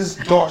get this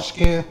dark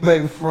skinned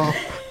baby from?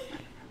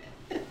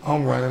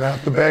 I'm running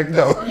out the back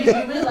door. You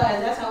realize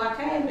that's how I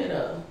came here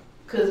though,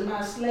 because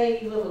my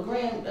slave of a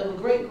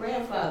great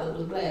grandfather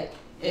was black,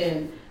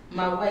 and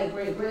my white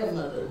great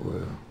grandmother.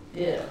 Well,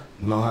 yeah.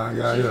 Know how I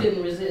got here? She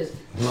couldn't resist.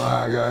 Know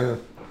how I got here?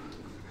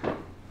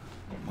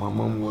 My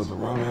mom was a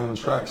runner and a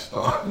track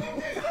star.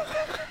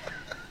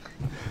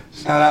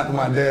 Shout out to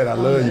my dad. I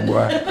love you,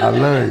 boy. I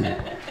love you.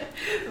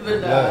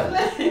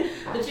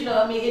 But you know,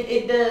 I mean,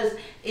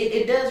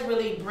 it does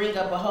really bring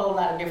up a whole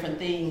lot of different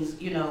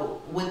things, you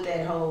know, with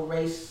that whole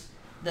race,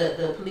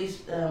 the police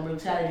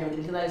brutality and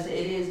everything. Like I said,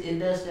 it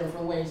does stem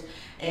from race,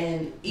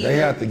 and they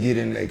have to get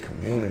in their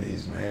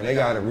communities, man. They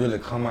got to really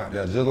come out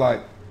there, just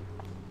like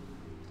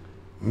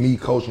me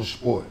coaching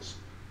sports.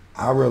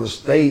 I'd rather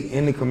stay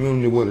in the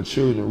community where the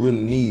children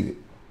really need it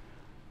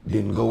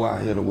than go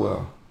out here to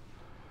where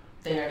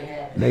they already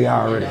have it. They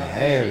already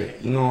have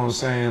it. You know what I'm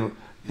saying?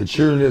 The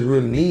children that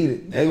really need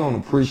it, they're going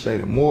to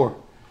appreciate it more.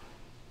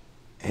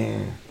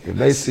 And if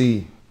they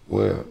see,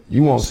 well,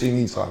 you won't see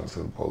me talking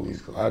to the police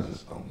because I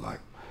just don't like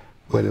it.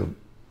 But if,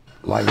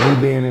 like me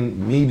being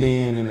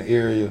in the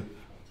area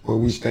where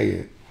we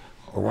stay at,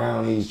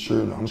 around these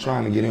children, I'm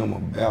trying to get them a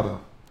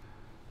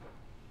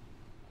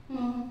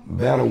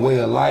better way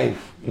of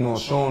life. You know,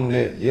 showing them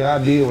that, yeah,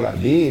 I did what I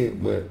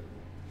did, but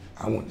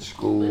I went to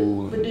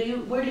school. But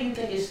where do you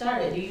think it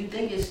started? Do you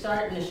think it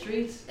started in the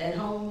streets, at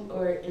home,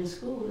 or in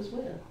school as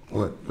well?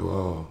 What?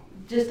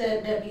 Just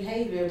that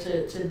behavior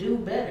to do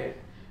better.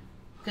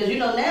 Because, you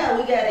know,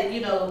 now we got it, you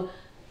know,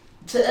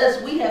 to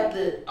us, we have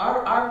to,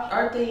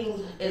 our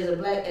thing as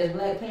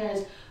black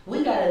parents,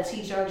 we got to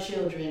teach our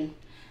children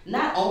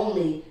not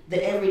only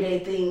the everyday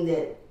thing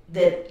that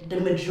the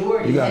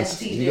majority has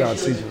to teach their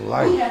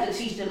children. We have to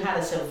teach them how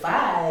to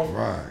survive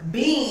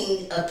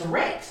being a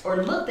threat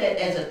or looked at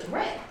as a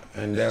threat.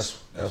 And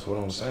that's what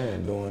I'm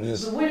saying, doing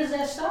this. But where does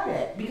that start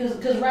at?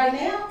 Because right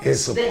now,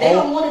 they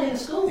don't want it in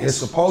school. It's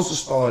supposed to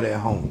start at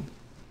home.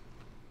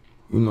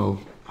 You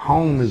know,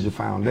 home is your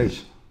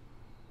foundation.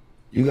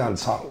 You got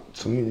to talk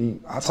to me.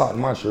 I talk to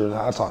my children.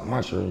 I talk to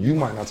my children. You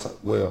might not talk.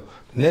 Well,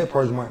 the next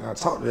person might not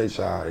talk to their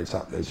child. They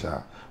talk to their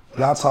child.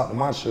 But I talk to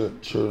my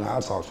children. I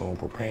talk to them,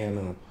 preparing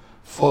them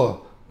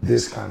for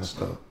this kind of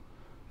stuff.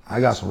 I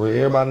got some real.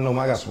 Everybody know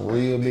I got some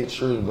real big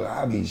children, but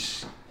I be.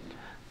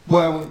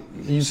 Well,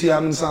 you see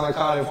how many times I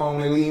call their phone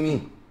when they leave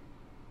me?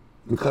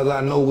 Because I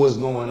know what's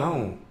going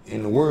on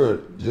in the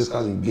world. Just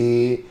because he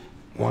big,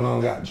 one of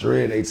them got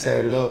dread, they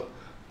tatted up.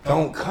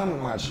 Don't come to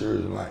my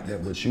children like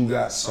that, but you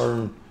got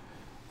certain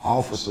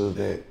officers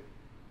that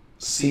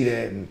see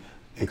that and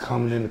they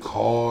coming in the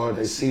car,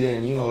 they see that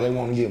and you know they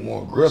want to get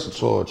more aggressive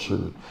toward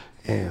children.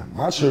 And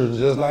my children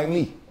just like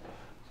me.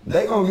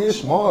 They gonna get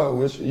smart,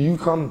 which you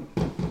come,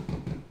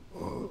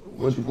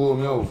 what you pull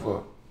me over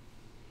for?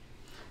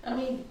 I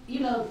mean,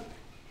 you know,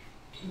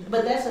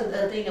 but that's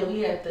a thing that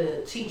we have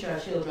to teach our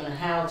children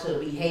how to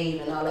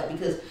behave and all that,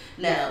 because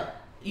now,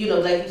 you know,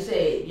 like you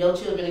said, your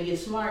children to get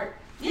smart.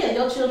 Yeah,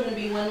 your children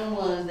be one of the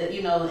ones that,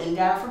 you know, and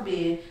God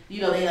forbid,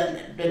 you know,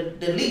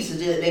 the least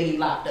is just they be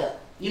locked up.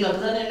 You know,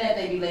 because other than that,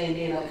 they be laying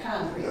dead on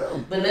concrete.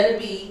 But let it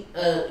be,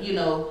 you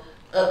know,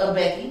 a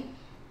Becky,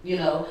 you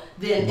know,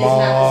 then it's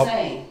not the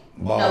same.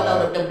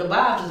 No, the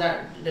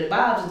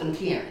Bobs is them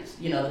Karens,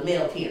 you know, the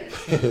male Karens.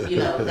 You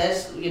know,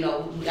 that's, you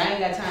know, I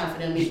ain't got time for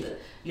them either.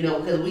 You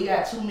know, because we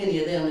got too many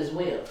of them as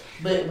well.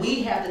 But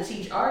we have to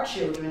teach our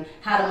children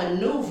how to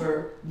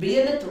maneuver,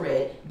 being a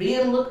threat,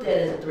 being looked at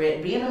as a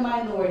threat, being a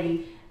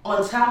minority,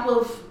 on top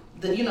of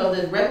the, you know,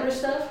 the regular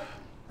stuff.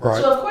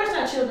 Right. So of course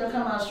our children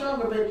come out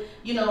stronger, but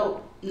you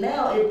know,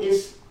 now it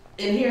is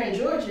in here in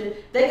Georgia,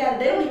 they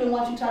don't even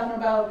want you talking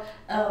about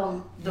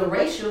the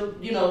racial,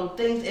 you know,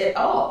 things at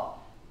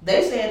all.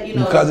 They said, you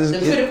know, the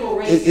critical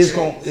race. It's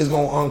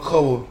gonna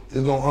uncover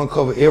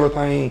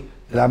everything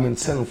that I've been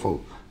telling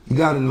folks. You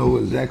gotta know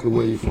exactly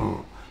where you're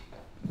from.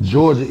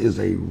 Georgia is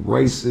a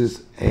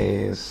racist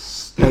ass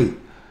state.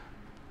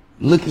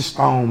 Look at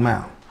Stone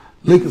Mountain.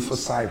 Look at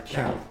Forsyth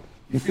County.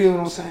 You feel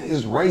what I'm saying?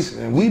 It's racist,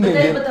 and we've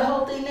been. But the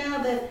whole thing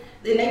now that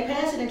they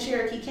pass it in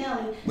Cherokee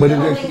County. But the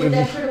whole thing with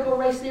that critical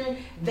race theory,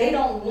 they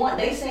don't want.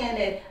 They saying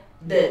that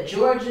the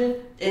Georgia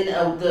and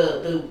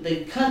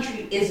the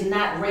country is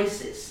not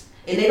racist.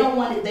 And they don't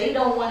want it. They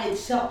don't want it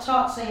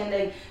taught saying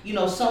that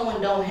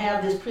someone don't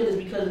have this privilege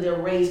because of their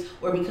race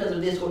or because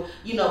of this or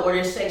or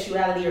their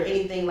sexuality or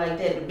anything like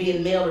that,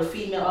 being male or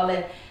female, all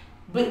that.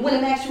 But when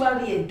in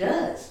actuality it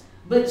does.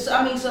 But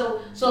so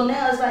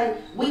now it's like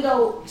we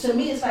go. To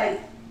me, it's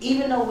like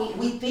even though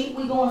we think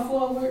we're going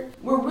forward,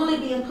 we're really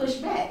being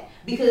pushed back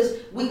because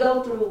we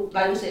go through,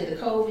 like we said,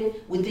 the COVID.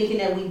 We're thinking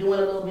that we're doing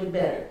a little bit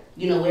better.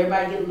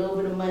 Everybody get a little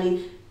bit of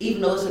money.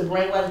 Even though it's a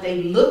brainwash,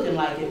 they be looking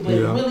like it, but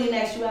really in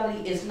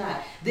actuality, it's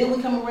not. Then we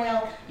come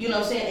around, what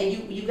I'm saying,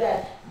 and you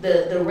got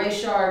the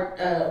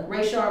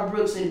Rayshard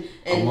Brooks and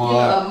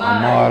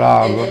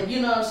Ahmaud, and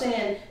then, what I'm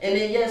saying, and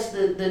then yes,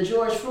 the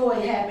George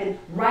Floyd happened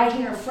right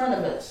here in front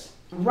of us,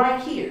 right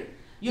here.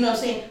 What I'm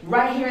saying?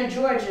 Right here in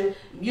Georgia,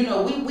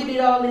 we did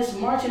all this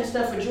marching and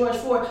stuff for George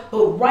Floyd,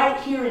 but right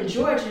here in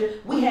Georgia,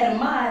 we had a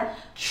mind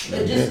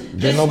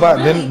didn't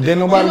nobody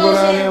go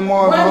down there and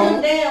march? Run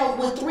him down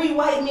with 3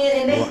 white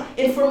men,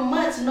 and for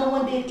months no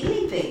one did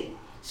anything.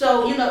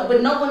 So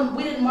but no one,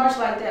 we didn't march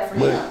like that for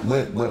him.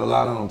 But a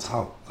lot of them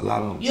talk. But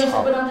I'm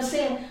just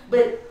saying,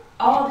 but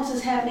all this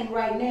is happening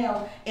right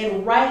now,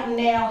 and right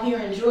now here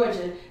in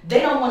Georgia, they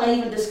don't want to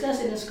even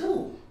discuss it in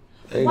school.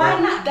 Why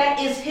not? That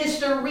is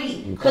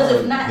history. Because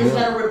if not, it's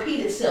going to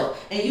repeat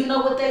itself. And you know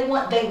what they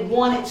want? They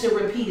want it to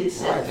repeat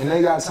itself. Right. And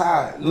they got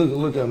tired.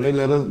 Look at them.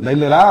 They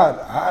let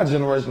our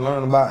generation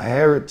learn about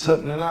Harriet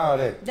Tubman and all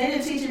that. They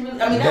didn't teach it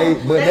really. I mean,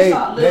 they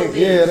taught little things.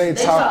 Yeah, they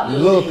taught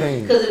little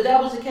things. Because if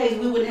that was the case,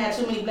 we wouldn't have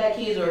too many black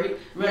kids or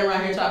running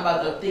around here talking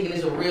about thinking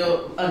it's a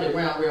real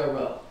underground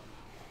railroad.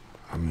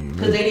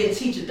 Because they didn't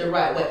teach it the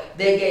right way.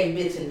 They gave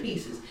bits and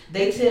pieces.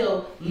 They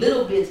tell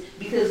little bits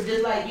because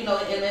just like,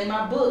 in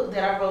my book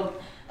that I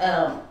wrote,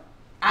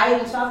 I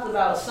even talked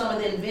about some of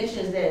the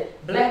inventions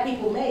that black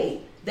people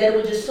made that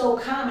were just so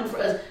common for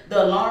us.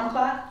 The alarm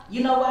clock,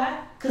 you know why?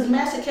 Because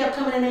Master kept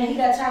coming in there and he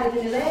got tired of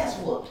getting his ass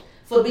whooped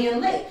for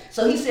being late.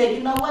 So he said,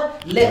 you know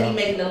what? Let me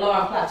make an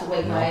alarm clock to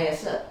wake my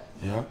ass up.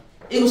 Yeah.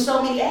 It was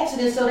so many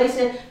accidents, so they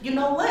said, you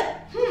know what?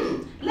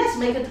 Let's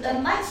make a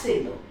night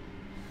signal.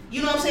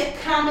 You know what I'm saying?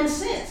 Common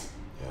sense.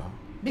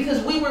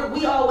 Because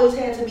we always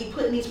had to be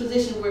put in these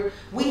positions where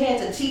we had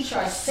to teach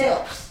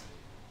ourselves.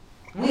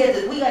 We got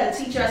to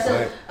teach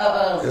ourselves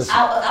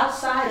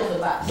outside of the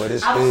box. But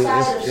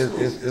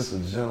it's a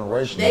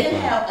generation. They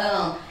didn't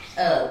have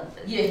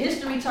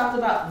history talked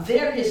about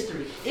their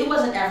history. It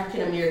wasn't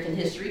African American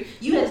history.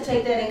 You had to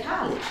take that in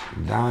college.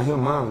 Down here,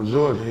 mine was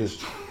Georgia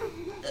history.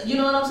 You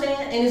know what I'm saying?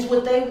 And it's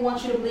what they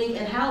want you to believe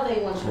and how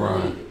they want you to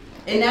believe it.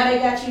 And now they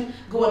got you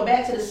going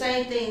back to the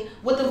same thing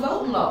with the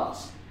voting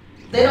laws.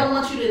 They don't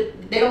want you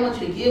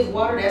to give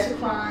water. That's a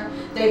crime.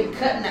 They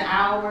cutting the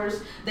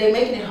hours. They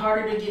making it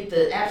harder to get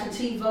the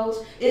absentee votes.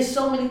 It's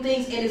so many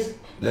things, and if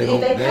they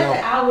cut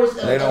the hours of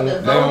the voting,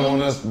 they don't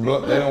want us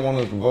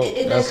to vote.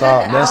 That's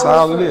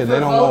all it is. They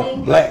don't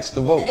want blacks to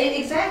vote.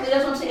 Exactly.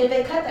 That's what I'm saying. If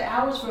they cut the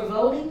hours for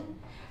voting,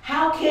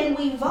 how can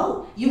we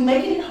vote? You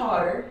making it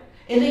harder,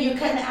 and then you're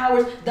cutting the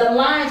hours. The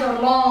lines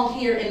are long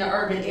here in the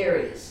urban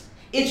areas.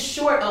 It's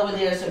short over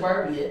there in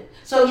suburbia.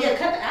 So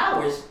cut the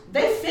hours.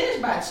 They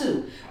finished by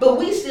 2, but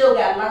we still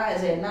got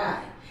lines at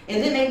 9.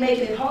 And then they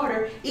making it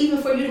harder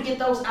even for you to get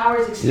those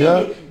hours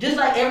extended. Yeah. Just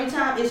like every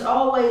time, it's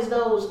always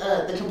those,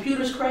 the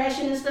computers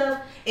crashing and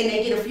stuff, and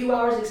they get a few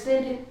hours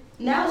extended.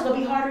 Now it's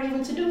going to be harder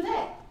even to do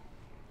that.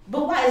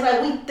 But why? It's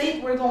like we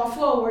think we're going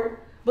forward,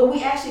 but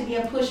we actually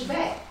being pushed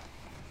back.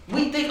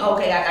 We think,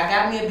 okay, I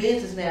got me a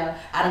business now.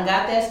 I done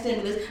got that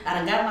stimulus. I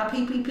done got my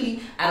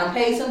PPP. I done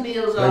paid some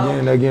bills off.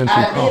 I did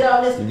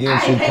all this.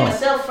 I ain't paid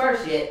myself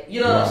first yet.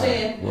 You know what I'm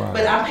saying? Right.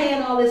 But I'm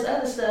paying all this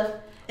other stuff,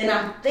 and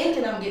I'm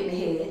thinking I'm getting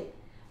ahead.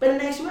 But in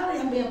actuality,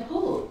 I'm being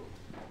pulled.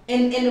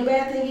 And the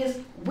bad thing is,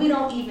 we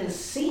don't even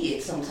see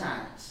it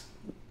sometimes.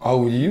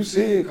 Oh, you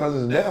see it because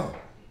it's there.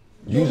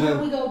 What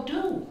are we going to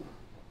do?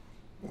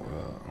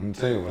 Well, I'm going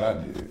to tell you what I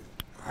did.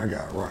 I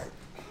got right.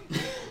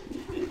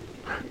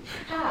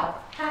 How?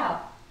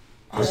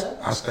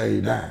 I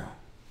stayed down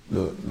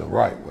the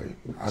right way.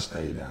 I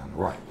stayed down the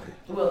right way.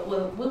 Well,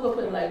 we're going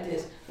to put it like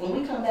this. When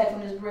we come back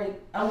from this break,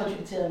 I want you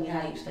to tell me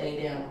how you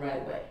stayed down the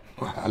right way.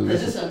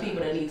 Because there's some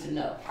people that need to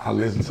know. I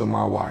listen to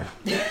my wife.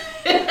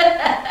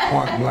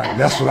 Point blank.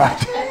 That's what I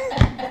do.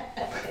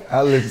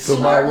 I listen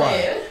to my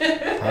wife.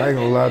 I ain't going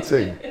to lie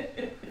to you.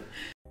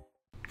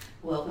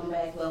 Welcome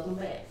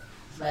back.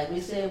 Like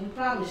we said, we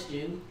promised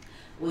you,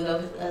 we're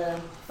going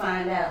to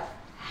find out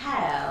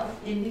how,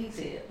 in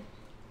detail,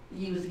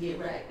 you was to get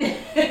right.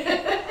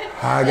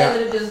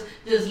 Rather than just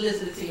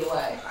listen to your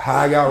wife. How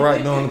I got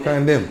right during the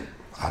pandemic.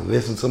 I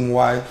listened to my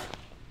wife.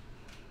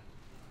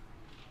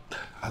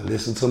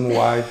 He's smart.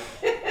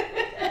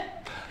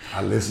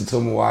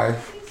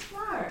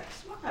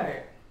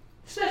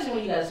 Especially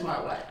when you got a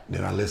smart wife.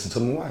 Then I listened to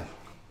my wife.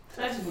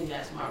 Especially when you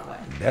got a smart wife.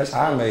 That's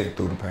how I made it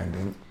through the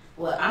pandemic.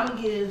 Well, I'm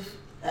gonna give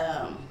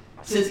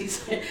since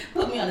he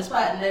put me on the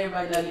spot and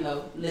everybody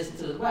know, listen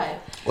to his wife.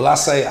 Well, I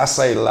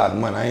saved a lot of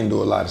money. I ain't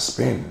do a lot of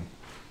spending.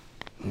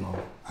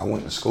 I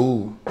went to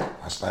school.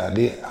 I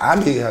did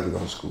have to go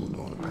to school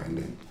during the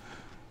pandemic,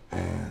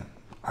 and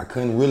I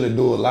couldn't really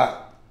do a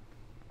lot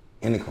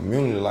in the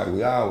community like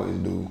we always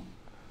do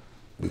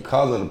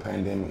because of the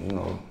pandemic.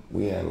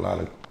 We had a lot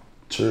of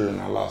children.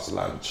 I lost a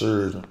lot of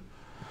children.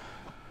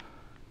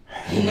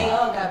 And they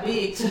all got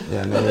big too.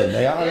 Yeah,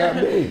 they all got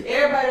big.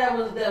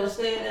 Everybody that was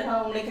staying at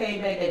home, they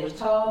came back. They was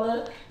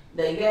taller.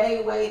 They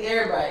gained weight.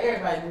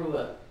 Everybody grew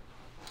up.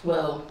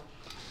 Well,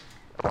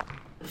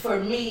 for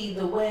me,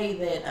 the way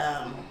that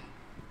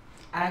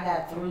I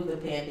got through the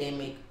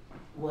pandemic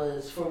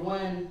was, for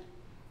one,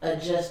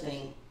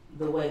 adjusting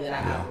the way that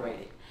I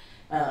operated.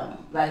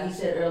 Like he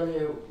said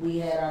earlier, we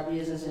had our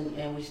business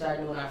and we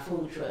started doing our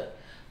food truck.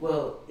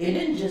 Well, it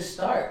didn't just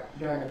start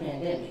during the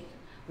pandemic.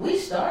 We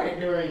started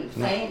during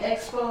Fame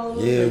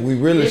Expos. Yeah, we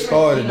really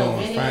started doing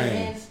Fame.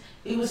 Events.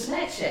 It was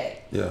Snack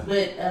Shack. Yeah.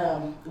 But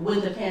when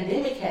the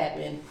pandemic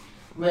happened,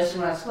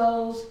 restaurants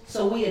closed,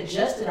 so we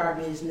adjusted our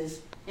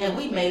business and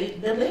we made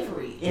it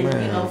delivery.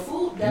 And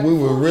food got we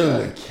were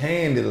really the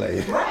candy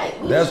lady. Right.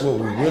 That's what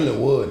we really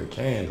were, the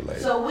candy lady.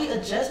 So we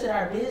adjusted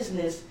our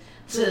business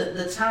to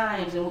the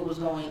times and what was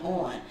going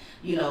on.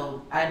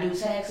 I do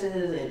taxes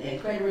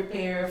and credit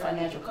repair,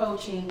 financial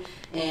coaching,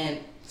 and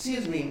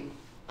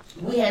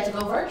we had to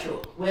go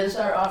virtual. We had to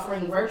start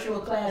offering virtual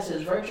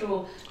classes,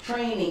 virtual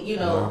training,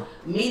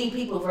 meeting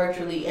people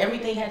virtually.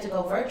 Everything had to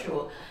go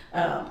virtual.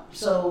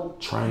 So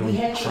we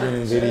had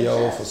training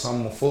video for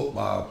some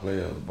football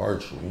players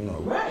virtual,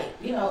 Right.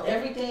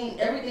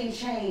 Everything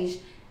changed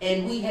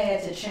and we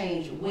had to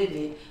change with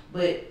it.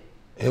 But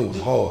it was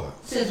hard.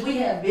 Since we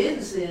have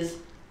businesses,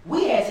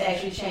 we had to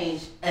actually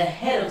change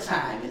ahead of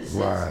time, in a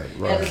sense.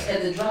 Right.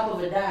 At the drop of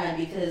a dime,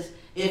 because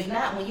if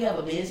not, when you have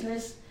a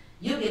business,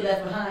 you'll get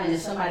left behind and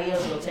somebody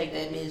else will take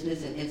that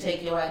business and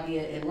take your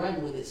idea and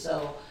run with it.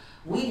 So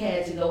we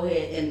had to go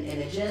ahead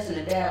and adjust and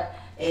adapt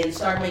and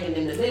start making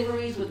them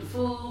deliveries with the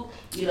food.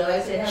 Like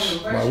I said,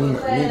 having virtual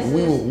classes.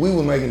 We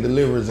were making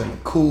deliveries in the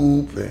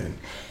coupe and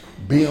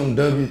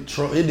BMW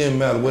truck. It didn't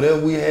matter.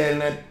 Whatever we had in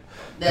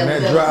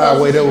that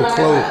driveway that was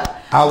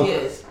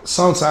closed.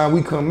 Sometimes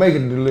we couldn't make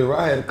it deliver.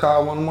 I had to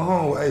call one of my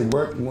home. Hey,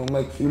 bro, you want to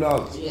make a few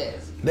dollars?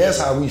 Yes. That's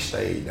how we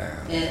stayed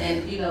down.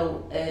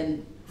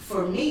 And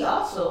for me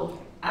also,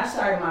 I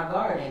started my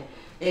garden.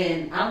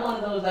 And I'm one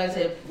of those, like I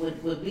said,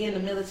 with being in the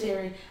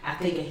military, I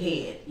think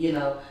ahead.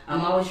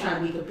 I'm always trying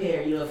to be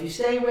prepared. If you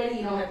stay ready,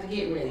 you don't have to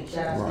get ready.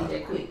 Shout out to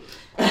DJ Quick.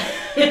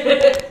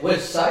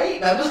 Which site?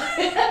 But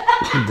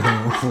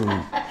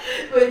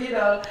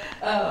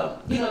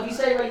if you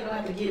stay ready, you don't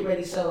have to get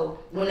ready. So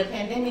when the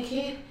pandemic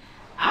hit,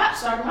 I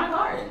started my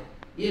garden.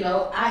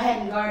 I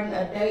hadn't gardened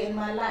a day in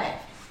my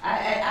life.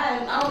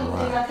 I don't even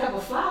think I kept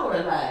a flower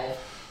alive.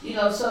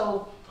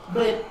 So.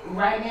 But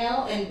right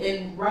now,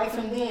 and right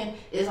from then,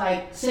 it's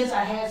like, since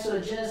I had to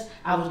adjust,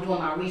 I was doing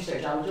my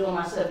research. I was doing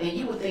my stuff. And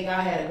you would think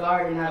I had a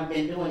garden, and I've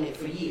been doing it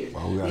for years.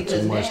 Oh, we got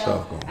because too much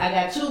stuff going. I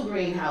got 2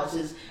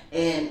 greenhouses,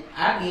 and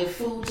I give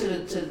food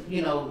to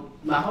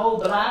my whole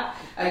block.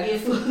 I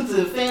give food to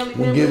the family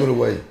members. We give it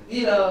away.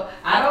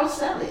 I don't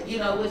sell it,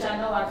 which I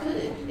know I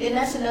could. And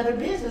that's another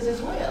business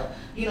as well.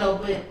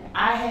 But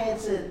I had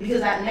to,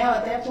 because now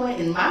at that point,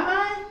 in my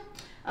mind,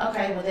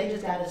 okay, well, they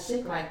just got us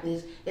sick like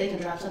this. They can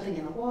drop something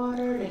in the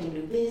water. They can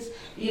do this.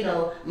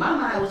 My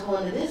mind was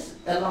going to this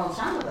a long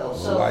time ago.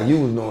 So while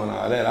you was doing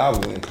all that, I was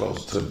getting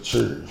closer to the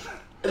church.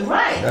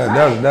 Right.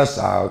 That's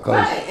how.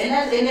 Right,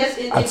 and that's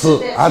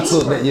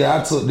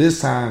I took this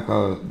time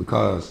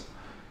because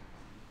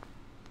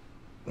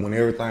when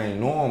everything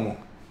normal,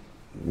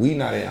 we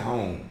not at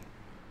home.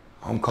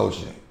 I'm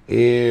coaching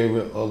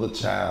every other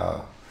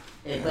child.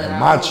 And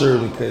my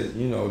children,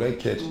 they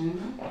catch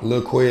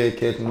Lil Qued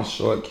catching the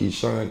short,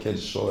 Keyshawn catching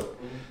short,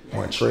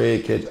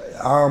 Montreal catch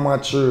all my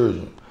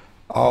children,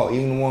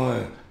 even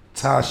one,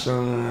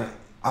 Tashawn,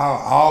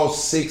 all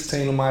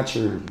 16 of my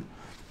children,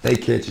 they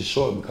catch it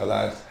short because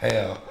I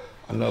have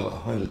another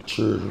 100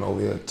 children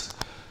over here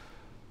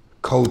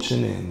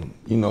coaching and,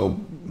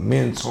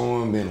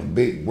 mentoring, being a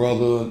big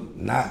brother,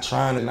 not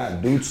trying to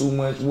not do too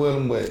much with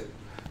them, but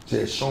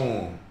just show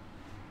them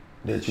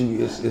that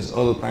it's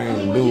other things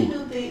to do.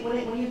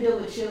 When you deal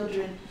with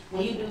children,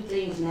 when you do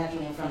things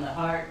naturally and from the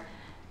heart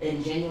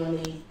and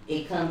genuinely,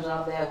 it comes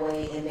off that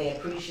way, and they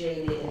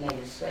appreciate it and they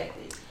respect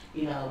it.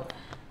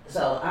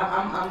 So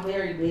I'm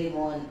very big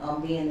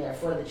on being there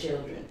for the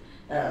children.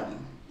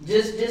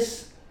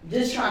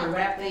 Just trying to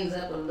wrap things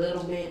up a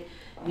little bit.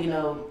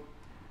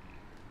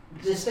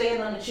 Just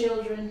staying on the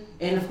children,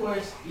 and of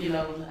course,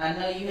 I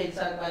know you had to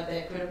talk about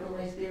that critical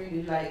race theory.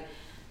 You like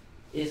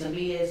it's some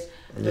BS.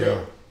 But,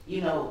 yeah.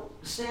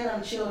 Staying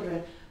on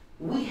children,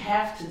 we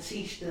have to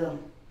teach them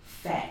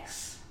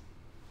facts.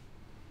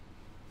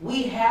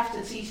 We have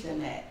to teach them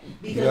that.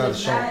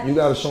 Because you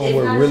gotta show them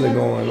what's really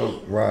going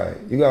on. Right.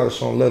 You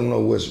gotta let them know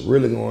what's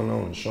really going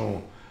on and show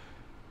them.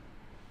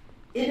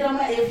 It don't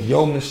matter if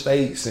your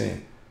mistakes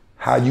and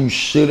how you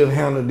should have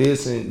handled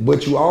this,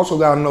 but you also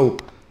gotta know,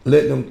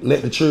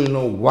 let the children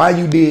know why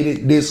you did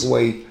it this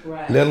way.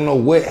 Right. Let them know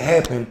what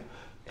happened.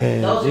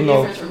 And those are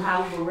different from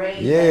how we were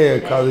raised. Yeah,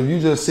 because if you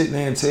just sit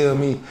there and tell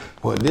me,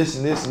 well, this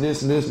and this and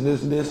this and this and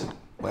this and this,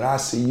 but I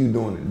see you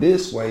doing it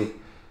this way,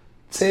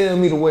 tell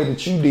me the way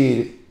that you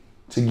did it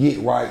to get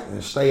right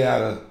and stay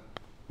out of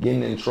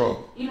getting in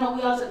trouble. You know,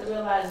 we also have to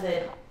realize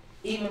that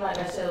even like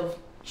ourselves,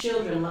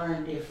 children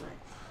learn different.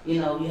 You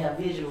know, you have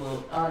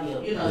visual, audio,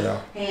 you know,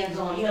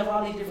 hands-on. You have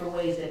all these different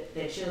ways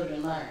that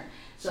children learn.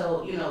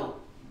 So, you know,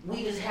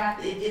 we just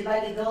have to, it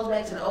goes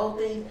back to the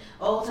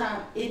old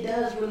time, it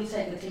does really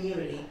take a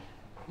community,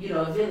 you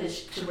know, a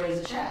village to raise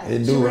a child.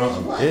 It do,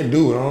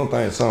 I don't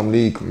think some of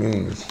these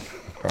communities,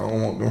 I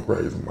don't want them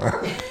raising mine.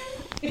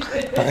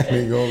 I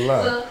ain't gonna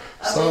lie. Well,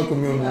 some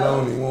communities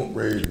only won't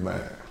raise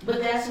mine.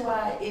 But that's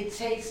why it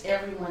takes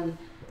everyone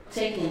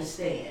taking a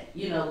stand,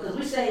 you know, because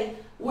we say,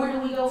 where do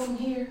we go from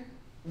here?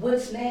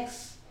 What's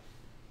next?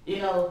 You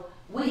know,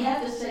 we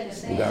have to take a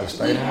stand.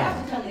 We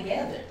have to come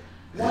together.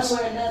 One way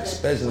or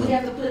another, we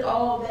have to put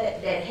all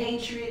that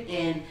hatred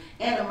and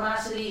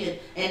animosity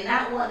and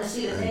not wanting to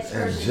see the next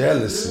person. And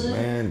jealousy, good,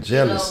 man,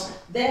 jealousy.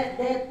 You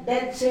know,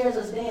 that tears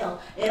us down.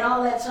 And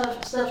all that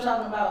tough stuff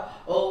talking about,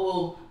 oh,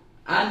 well,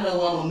 I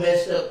know I'm a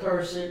messed up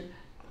person.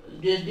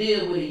 Just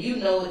deal with it. You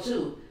know it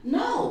too.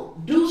 No,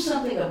 do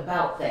something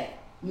about that.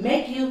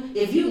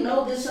 If you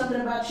know there's something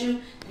about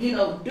you, you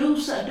know, do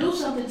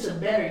something to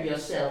better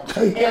yourself.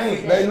 They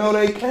can't. They know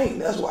they can't.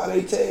 That's why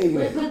they tell you.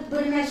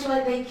 But that's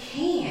why they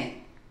can't.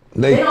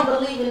 They don't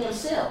believe in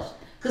themselves.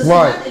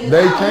 Right.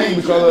 They can't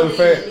because of the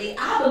fact.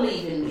 I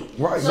believe in me.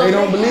 Right. So they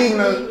don't believe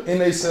in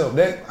themselves.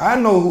 I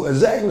know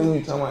exactly who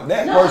you're talking about.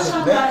 That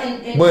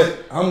person. But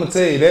I'm gonna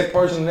tell you, that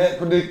person that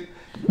predict.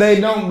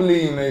 They don't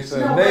believe in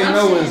themselves. No, they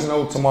know there's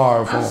no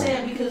tomorrow for them. I'm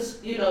saying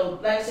because, you know,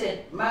 like I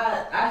said,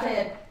 I've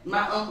had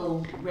my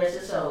uncle, rest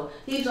his soul,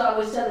 he's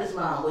always telling his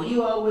mom, well,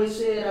 you always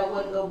said I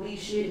wasn't going to be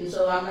shit, and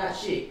so I'm not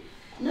shit.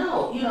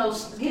 No, you know,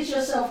 get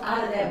yourself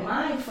out of that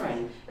mind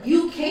frame.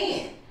 You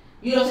can.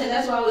 You know what I'm saying?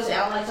 That's why I always say I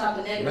don't like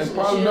talking negative. They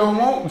probably don't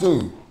want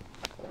to.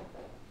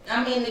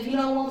 I mean, if you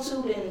don't want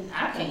to, then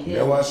I can't do it.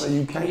 That's why I say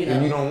you can't.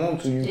 If you don't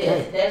want to, you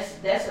can't.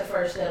 That's the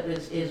first step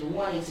is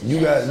wanting to change. You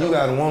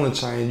gotta want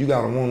to change. You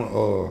gotta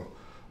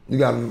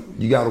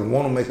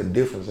want to make a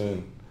difference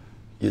in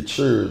your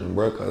children,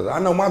 bro. Cause I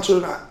know my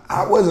children.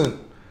 I wasn't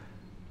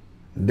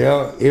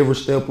there every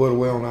step of the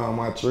way on all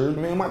my children.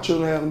 Man, my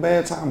children have a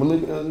bad time, but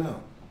look at us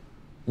now.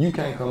 You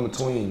can't come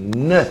between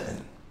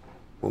nothing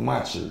with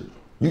my children.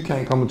 You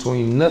can't come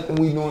between nothing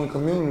we do in the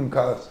community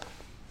because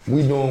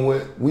we doing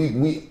what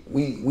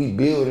we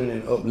building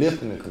and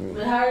uplifting the community.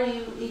 But how are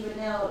you even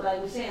now,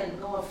 like we're saying,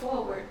 going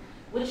forward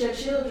with your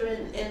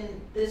children and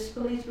this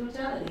police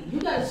brutality? You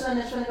got a son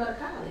that's trying to go to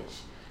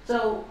college.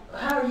 So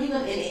how are you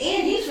gonna?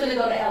 And he's trying to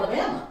go to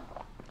Alabama.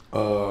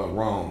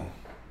 Wrong.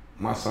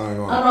 My son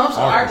going. Oh no,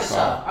 I'm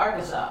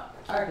sorry,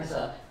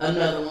 Arkansas.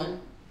 Another one.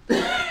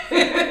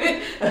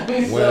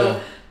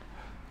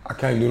 I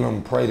can't do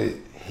nothing. Pray that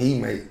he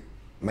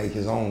make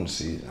his own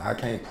decision. I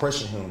can't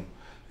pressure him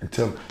and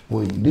tell him,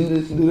 well, you do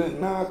this and do that.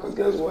 Nah, because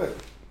guess what?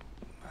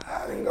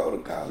 I didn't go to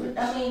college.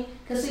 I mean,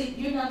 because see,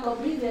 you're not going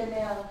to be there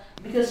now.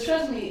 Because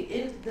trust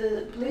me,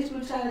 the police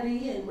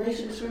brutality and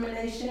racial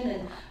discrimination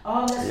and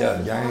all that stuff.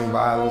 Yeah, gang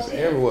violence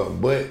everywhere.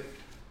 But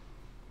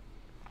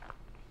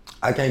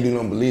I can't do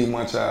nothing but leave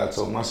my child.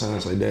 So my son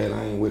say, Dad,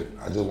 I ain't with it.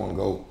 I just want to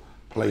go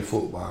play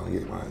football and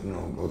get my,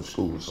 go to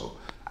school. So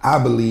I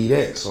believe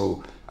that.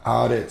 So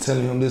all that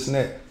telling him this and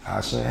that,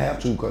 I shouldn't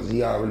have to because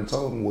he already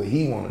told me what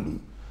he want to do.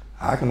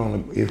 I can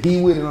only, if he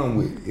with it, I'm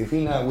with it. If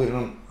he not with it,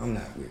 I'm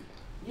not with it.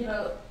 You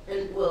know,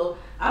 and well,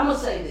 I'm going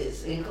to say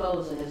this in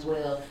closing as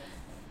well.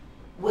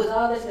 With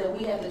all this that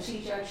we have to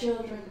teach our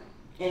children,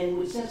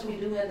 and since we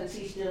do have to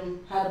teach them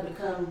how to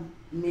become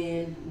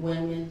men,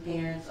 women,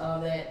 parents,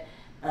 all that,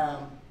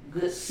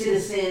 good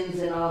citizens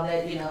and all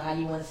that, how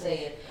you want to say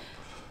it,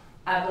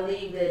 I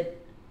believe that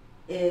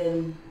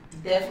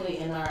definitely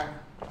in our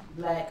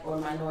Black or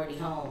minority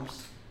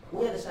homes,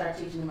 we have to start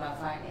teaching them about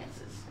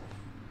finances.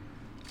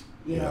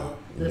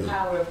 The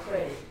power of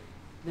credit,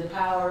 the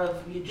power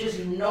of you just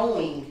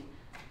knowing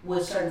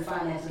what certain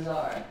finances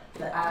are,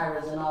 the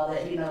IRAs and all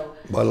that,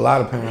 But a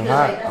lot of parents,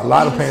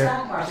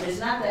 it's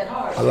not that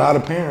hard. A lot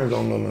of parents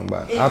don't know nothing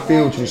about it. Exactly. I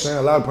feel what you're saying.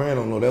 A lot of parents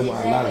don't know. That's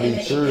why a lot of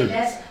these children.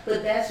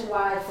 But that's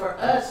why for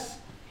us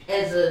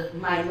as a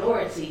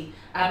minority,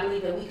 I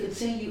believe that we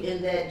continue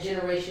in that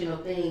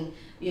generational thing.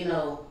 In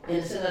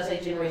the sense I say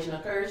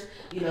generational curse.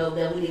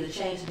 That we need to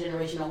change the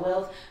generational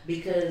wealth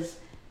because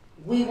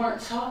we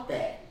weren't taught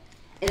that,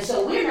 and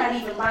so we're not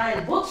even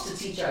buying books to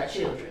teach our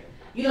children.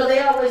 They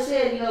always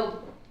said,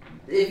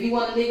 if you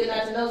want a nigga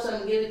not to know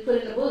something, put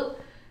it in a book.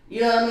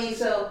 You know what I mean?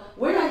 So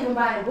we're not even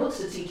buying books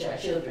to teach our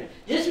children.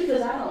 Just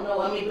because I don't know,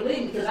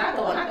 believe me, because I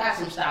go and I got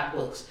some stock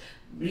books.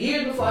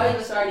 Years before I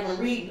even started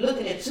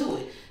looking into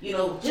it,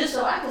 just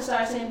so I can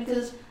start saying,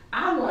 because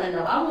I want to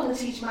know. I want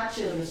to teach my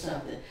children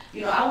something.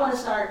 I want to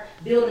start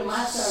building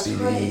my son's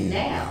credit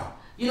now.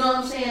 You know what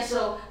I'm saying?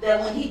 So that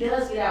when he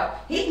does get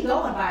out, he can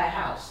go and buy a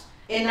house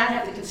and not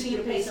have to continue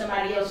to pay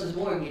somebody else's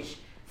mortgage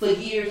for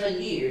years and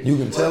years. You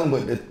can tell him,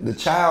 but the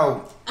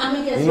child, I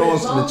mean, you know,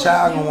 the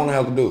child don't want to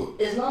have to do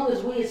it. As long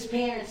as we as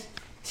parents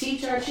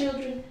teach our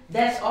children,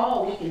 that's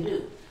all we can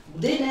do.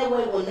 Then that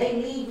way, when they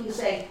leave, we can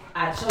say,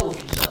 I told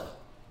you so.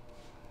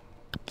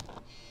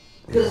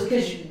 Because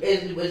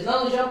as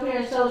long as your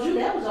parents told you,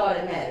 that was all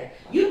that mattered.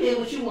 You did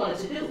what you wanted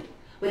to do.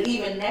 But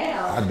even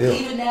now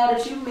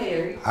that you're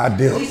married,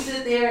 we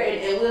sit there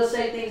and we'll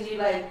say things you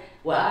like,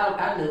 well,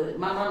 I knew it.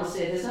 My mama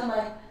said this. I'm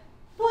like,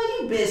 boy,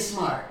 you been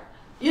smart.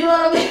 You know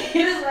what I mean?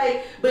 It's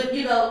like, but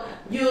you know,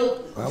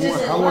 you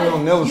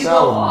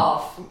go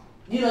off.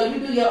 You know, you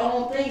do your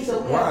own thing,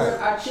 so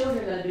our children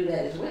are gonna do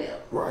that as well.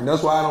 Right.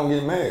 That's why I don't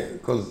get mad,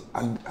 because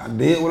I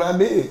did what I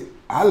did.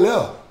 I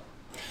left.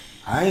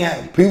 I ain't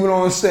have people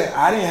don't understand.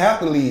 I didn't have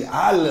to leave.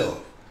 I left.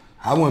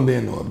 I wasn't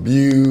being no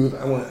abused.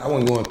 I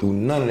wasn't going through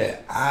none of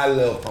that. I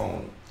left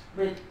on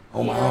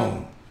my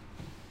own.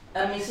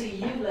 I mean, see,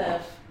 you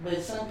left,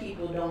 but some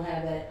people don't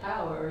have that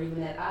power or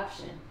even that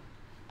option,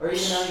 or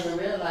even don't even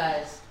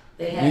realize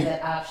they have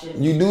that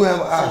option. You do have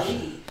an option.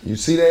 Leave. You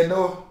see that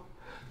door?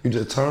 You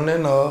just turn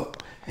that knob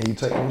and you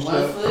take them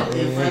steps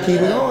and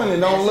keep it going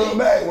and don't look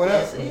back.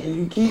 Whatever.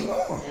 You keep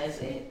going. That's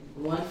it.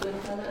 One foot in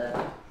front of the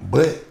other.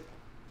 But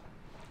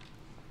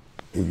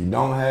if you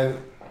don't have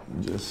it,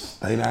 just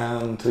stay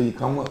down until you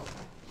come up.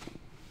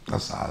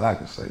 That's all I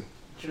can say.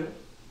 True.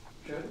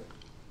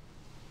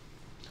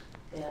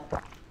 Yeah,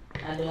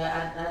 I do.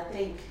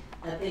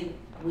 I think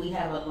we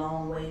have a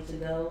long way to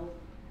go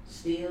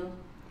still.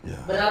 Yeah.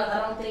 But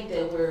I don't think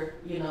that we're,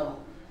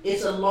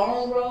 it's a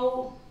long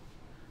road,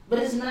 but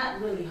it's not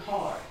really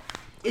hard.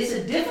 It's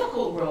a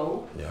difficult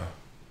road. Yeah.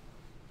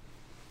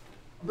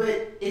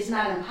 But it's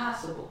not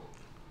impossible,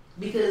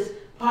 because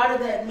part of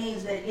that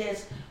means that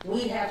yes,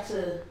 we have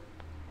to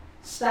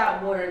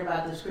stop worrying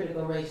about this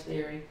critical race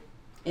theory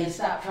and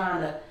stop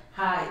trying to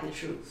hide the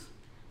truth.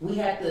 We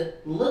have to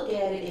look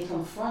at it and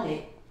confront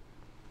it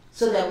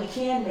so that we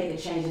can make a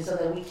change and so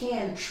that we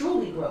can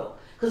truly grow.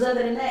 Because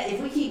other than that, if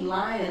we keep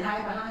lying and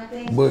hiding behind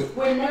things,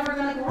 we're never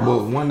going to grow.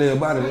 But one day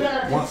about it, we're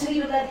going to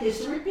continue to let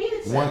history repeat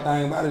itself. One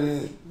thing about it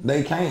is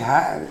they can't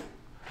hide it.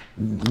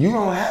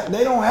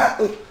 They don't have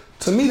to.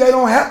 To me, they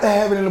don't have to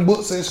have it in the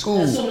books at school.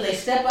 As soon as they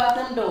step out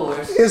them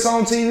doors, it's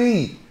on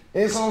TV.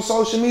 It's on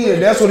social media.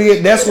 That's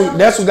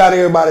what got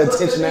everybody's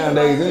attention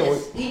nowadays. Anyway.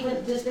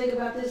 Even just think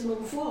about this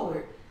moving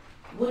forward.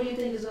 What do you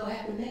think is gonna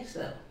happen next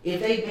though?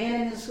 If they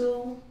ban it in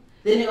school,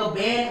 then they gonna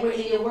ban it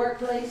in your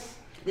workplace.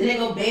 Then they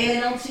gonna ban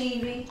it on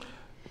TV.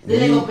 Then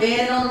they gonna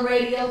ban it on the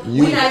radio.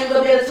 We're not even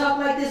gonna be able to talk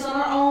like this on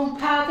our own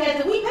podcast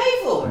that we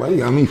pay for. But you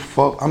got me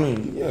fucked.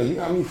 You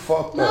got me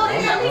fucked up. No,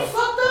 they got me fucked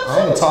up too.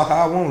 I'm gonna talk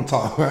how I want to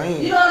talk.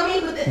 You know what I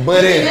mean?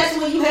 But that's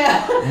when you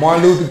have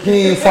Martin Luther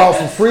King fought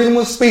for freedom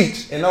of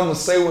speech, and I'm gonna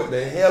say what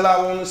the hell I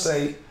want to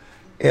say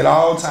at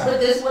all times.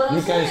 But that's what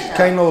I'm saying.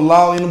 Can't no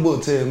law in the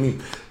book tell me,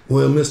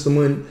 well, Mr.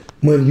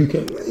 Money, you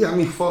can't. You got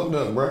me fucked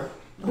up, bro.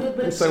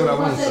 But say what I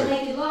want to say. Once they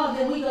make it law,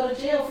 then we go to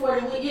jail for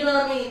it. And you know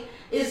what I mean?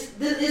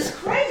 It's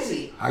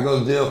crazy. I go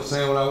to jail for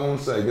saying what I want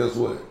to say. Guess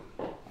what?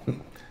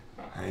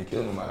 I ain't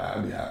killing nobody.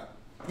 I'll be out.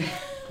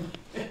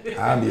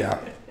 I'll be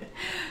out.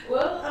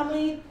 Well, I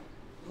mean,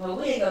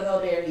 we ain't gonna go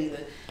there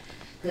either,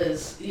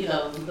 because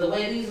the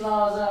way these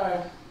laws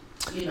are,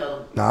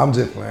 Nah, I'm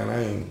just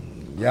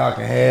playing. Y'all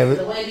can have it.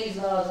 The way these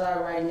laws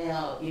are right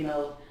now,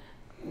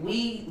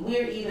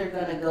 we're either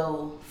gonna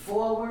go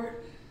forward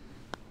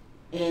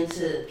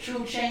into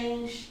true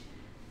change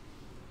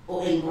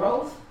or in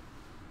growth,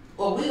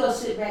 or we gonna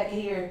sit back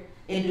here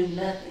and do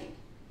nothing,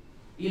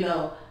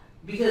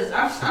 because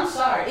I'm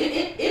sorry,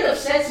 it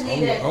upsets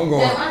me that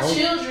my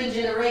children's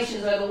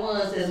generations are the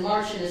ones that's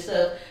marching and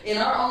stuff. In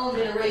our own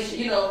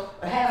generation,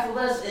 half of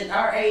us in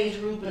our age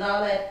group and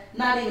all that,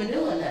 not even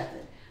doing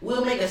nothing.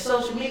 We'll make a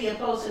social media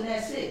post and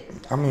that's it.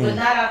 But not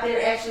out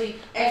there actually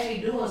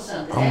doing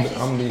something.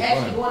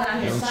 Actually going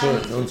out here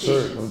signing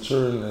petitions. I'm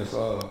sure that's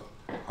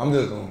I'm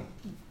just gonna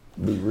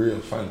be real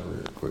funny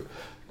real quick.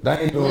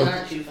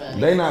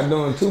 They not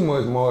doing too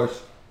much, March.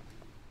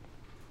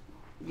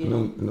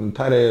 Them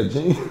tight ass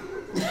jeans.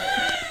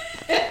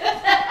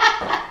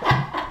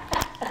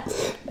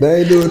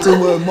 They ain't doing too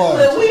much, March.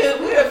 Look,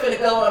 we're finna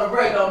go on a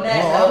break on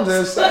that. No, I'm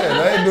just saying,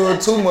 they ain't doing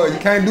too much. You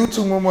can't do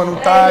too much when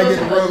them thighs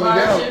get rubbed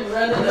down.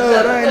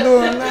 No, they ain't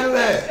doing none of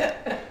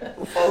that.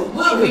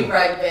 We'll be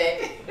right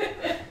back.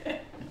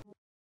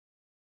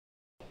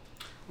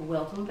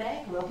 Welcome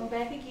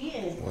back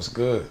again. What's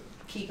good?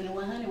 Keeping it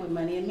 100 with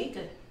Money and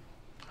Mika.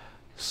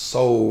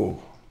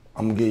 So,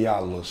 I'm gonna give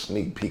y'all a little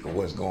sneak peek of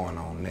what's going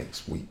on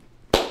next week.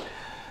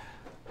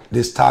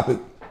 This topic,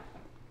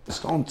 it's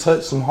gonna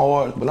touch some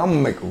hard, but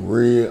I'm gonna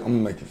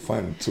make it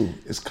funny too.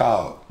 It's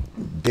called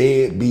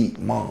deadbeat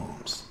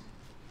moms.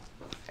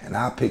 And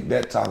I picked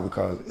that topic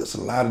because it's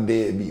a lot of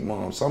deadbeat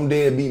moms. Some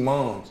deadbeat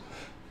moms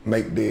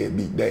make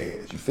deadbeat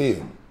dads. You feel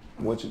me?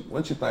 What you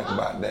think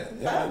about that?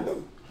 Yeah, I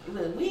do.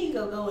 Look, we ain't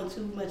gonna go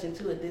too much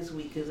into it this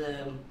week because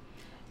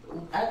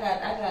I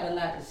got a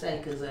lot to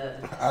say because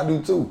I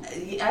do too.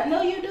 I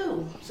know you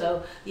do.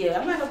 So yeah,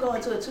 I'm not gonna go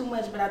into it too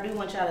much, but I do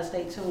want y'all to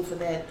stay tuned for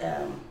that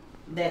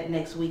that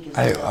next week.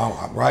 Hey,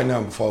 right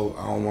now before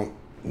I don't want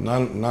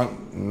none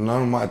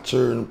of my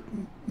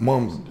children,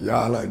 mamas,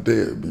 y'all not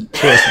deadbeat.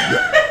 Trust me,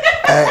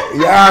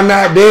 y'all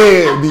not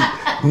deadbeat.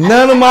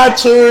 None of my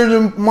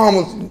children,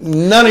 mamas,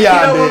 none of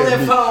y'all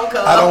deadbeat.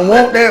 I don't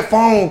want that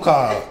phone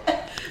call.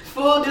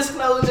 Full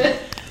disclosure.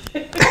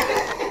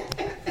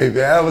 If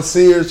you have a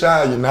serious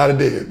child, you're not a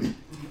deadbeat.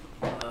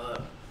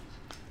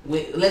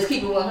 Let's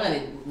keep it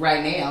 100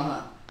 right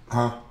now,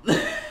 huh?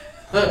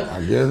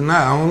 I guess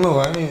not. I don't know.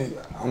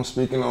 I'm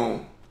speaking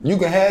on. You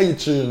can have your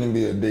children and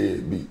be a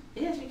deadbeat.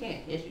 Yes, you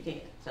can. Yes, you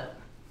can. So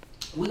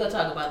we're gonna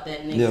talk about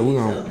that next. Yeah, we're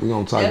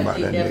gonna talk about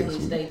that next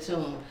week. Definitely stay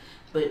tuned.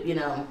 But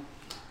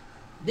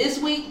this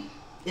week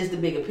is the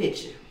bigger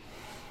picture.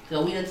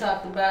 So we done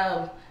talked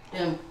about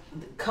them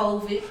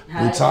COVID.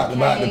 We talked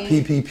about the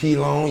PPP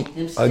loan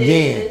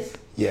again.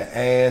 Your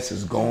ass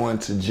is going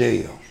to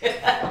jail.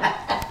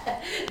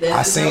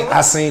 I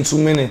seen too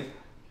many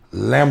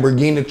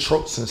Lamborghini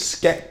trucks and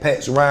scat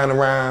packs riding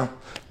around.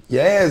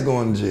 Your ass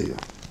going to jail.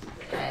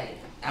 Hey,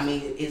 I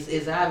mean,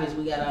 it's obvious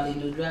we got all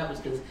these new drivers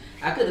because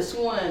I could have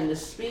sworn the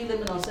speed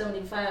limit on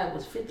 75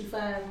 was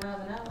 55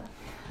 miles an hour.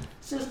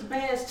 Since the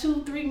past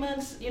 2-3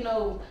 months,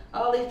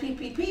 all these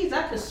PPPs,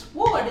 I could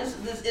swore this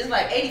is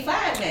like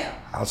 85 now.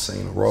 I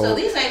seen the road. So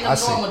these ain't no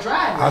normal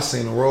drivers. I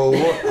seen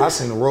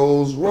the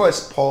Rolls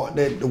Royce parked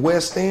at the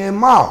West End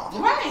Mall.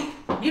 Right.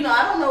 I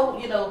don't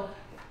know.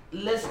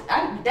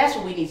 That's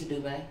what we need to do,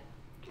 man.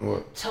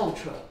 What? Tow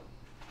truck.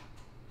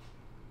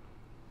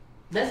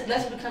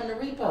 Let's become the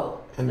repo.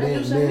 And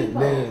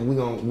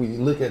then we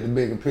look at the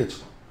bigger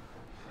picture.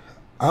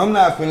 I'm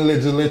not finna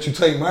let you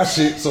take my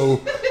shit.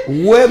 So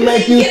what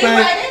make you think?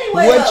 Right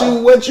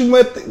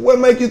what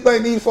make you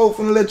think these folks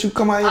finna let you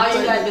come out here? All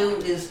you gotta do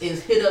is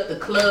hit up the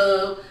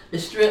club, the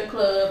strip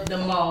club, the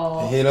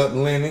mall, and hit up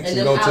Lennox,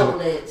 and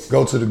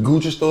go to the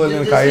Gucci store,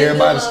 and cause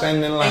everybody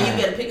standing in line. And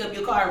you gotta pick up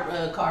your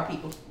car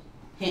people.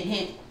 Hint,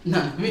 hint. No,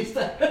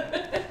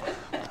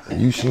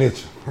 you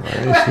snitching.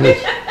 Right?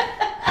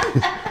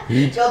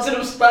 Go to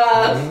them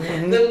spas,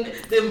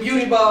 them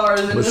beauty bars,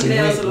 and them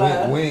nail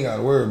salons. We ain't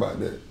gotta worry about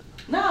that.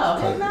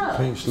 No.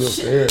 Pink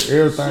slipped.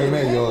 Everything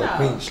that y'all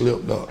pink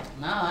slipped up.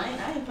 No,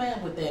 I ain't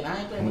playing with that. I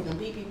ain't playing with them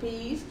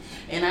PPPs,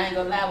 and I ain't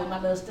gonna lie with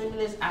my little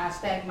stimulus. I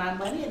stack my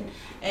money,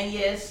 and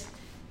yes,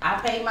 I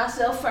pay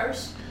myself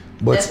first.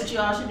 But that's what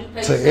y'all should do.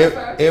 Pay yourself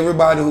first.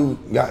 Everybody who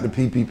got the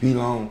PPP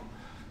loan,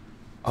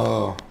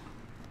 y'all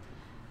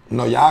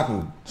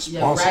can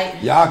sponsor.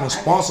 Right. Y'all can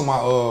sponsor my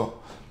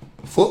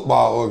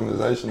football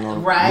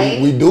organization. Right.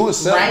 We do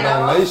accept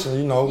donation.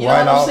 You know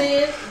what I'm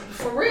saying?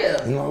 For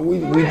real. We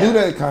do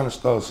that kind of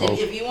stuff. So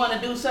if you want to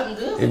do something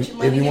good with your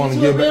money, if you want to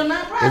give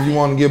back, if you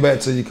want to give back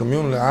to your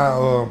community,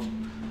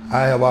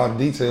 I have all the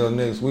details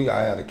next week.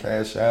 I have the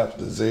Cash Apps,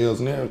 the Zelles,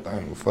 and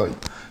everything for you.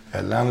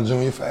 Atlanta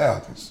Junior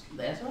Falcons.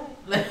 That's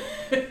right.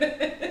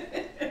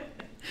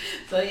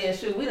 So yeah,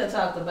 sure. We done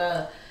talked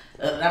about.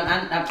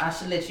 I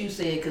should let you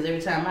say it because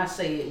every time I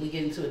say it, we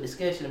get into a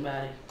discussion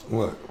about it.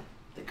 What?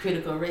 The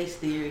critical race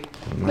theory.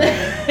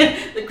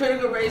 The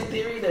critical race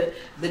theory,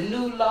 the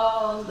new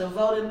laws, the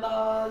voting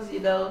laws,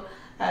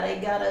 how they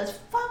got us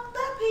fucked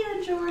up here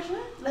in Georgia.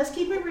 Let's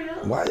keep it real.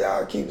 Why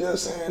y'all keep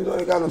just saying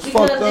they got us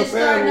fucked up everywhere? Because it's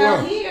starting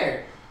out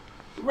here.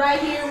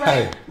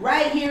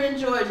 Right here in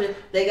Georgia,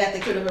 they got the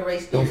critical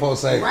race theory. Them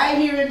folks say. Right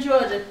here in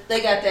Georgia,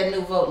 they got that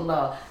new voting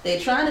law. They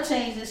trying to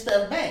change this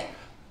stuff back.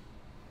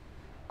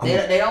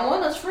 They don't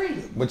want us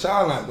free. But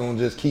y'all not gonna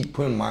just keep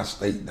putting my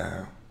state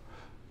down.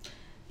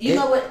 You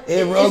know what?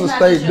 Every other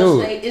state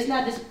do it. It's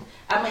not just.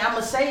 I mean, I'm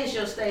gonna say it's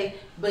your state,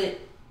 but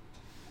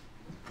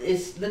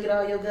look at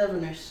all your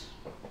governors.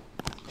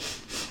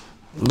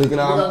 Look at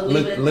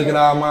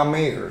all my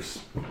mayors.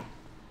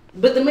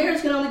 But the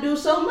mayors can only do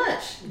so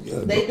much. Yeah,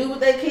 they do what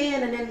they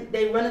can, and then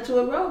they run into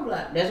a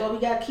roadblock. That's why we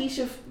got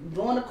Keisha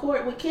going to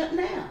court with Kemp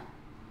now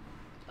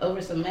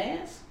over some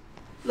masks.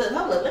 Look,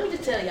 hold up. Let me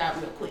just tell y'all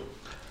real quick.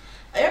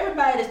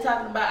 Everybody that's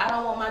talking about I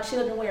don't want my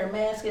children wearing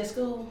masks at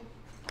school.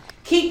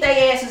 Keep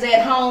their asses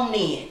at home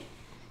then.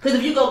 Because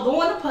if you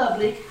go into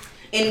public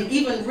and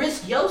even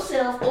risk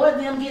yourself or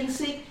them getting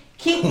sick,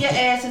 keep your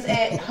asses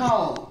at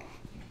home.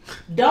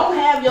 Don't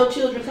have your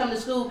children come to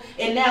school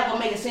and now go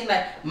make it seem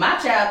like my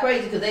child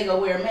crazy because they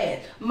go wear a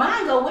mask.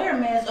 Mine go wear a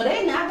mask or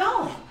they not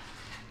going.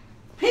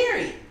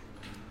 Period.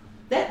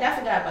 I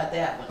forgot about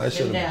that one.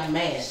 Them damn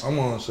masks.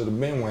 Someone should have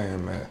been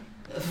wearing masks.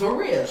 For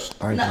real.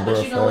 No,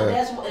 but you know what?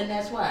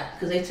 That's why.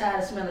 Because they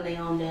tired of smelling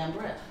their own damn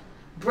breath.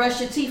 Brush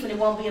your teeth and it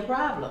won't be a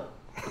problem.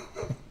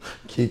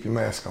 Keep your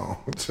mask on.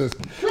 Just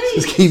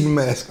keep your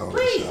mask on.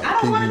 Please,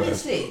 I don't want to get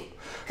sick.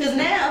 Because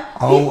now, I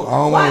don't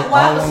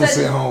want to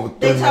sit home with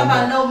they talk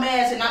about no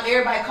mask and now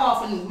everybody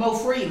coughing more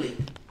freely.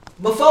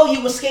 Before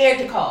you was scared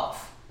to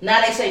cough.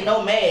 Now they say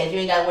no mask, you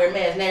ain't got to wear a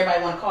mask, and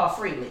everybody want to cough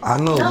freely. I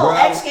know, no, bro.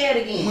 act scared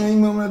again. I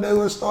remember that day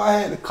when I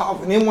had to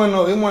cough, and it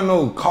wasn't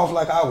no cough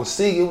like I was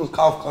sick. It was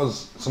cough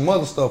because some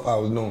other stuff I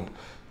was doing.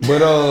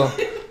 But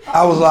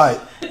I was like,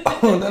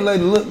 oh, that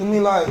lady looked at me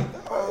like,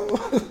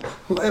 oh,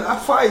 I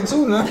fight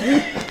too now.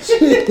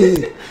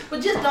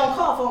 But just don't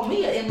cough on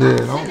me in my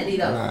vicinity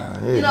though.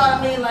 You know what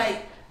I mean?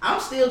 Like, I'm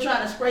still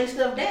trying to spray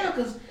stuff down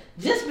because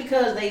just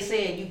because they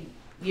said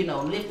you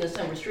know, lifting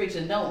some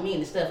restrictions don't mean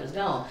the stuff is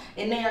gone.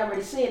 And they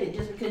already said it,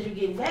 just because you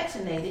get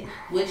vaccinated,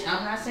 which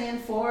I'm not saying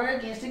for or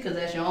against it because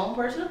that's your own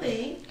personal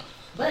thing,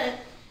 but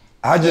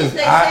all the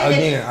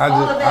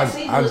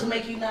vaccines just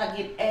make you not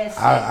get as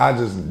sick. I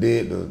just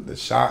did the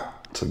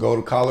shot to go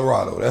to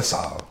Colorado. That's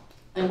all.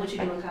 And what you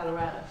do in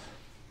Colorado?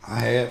 I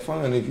had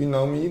fun. If you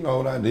know me, you know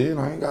what I did.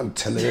 I ain't got to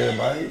tell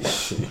everybody.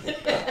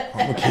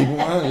 I'm going to keep it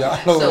on.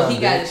 Y'all know so he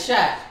got a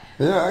shot.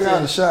 Yeah, I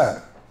got a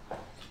shot.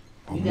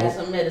 You got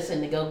some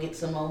medicine to go get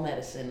some more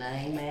medicine.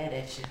 I ain't mad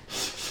at you.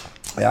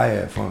 Yeah, I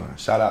had fun.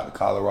 Shout out to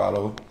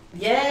Colorado.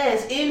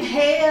 Yes,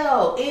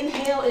 Inhale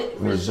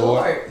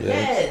Resort.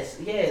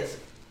 Yes.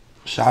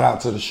 Shout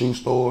out to the shoe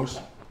stores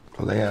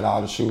because they had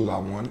all the shoes I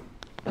wanted.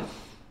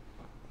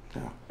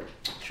 Yeah.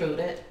 True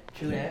that.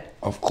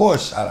 Of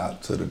course, shout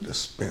out to the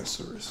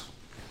dispensaries.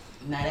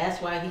 Now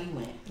that's why he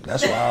went.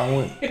 That's why I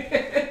went.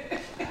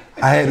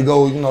 I had to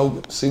go, you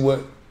know, see where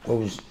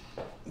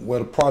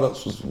the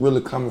products was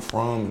really coming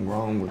from and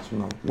wrong with, you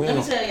know. Let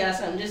me tell y'all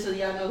something, just so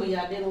y'all know who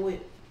y'all dealing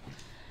with.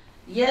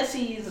 Yes,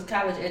 he is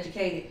college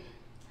educated,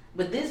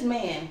 but this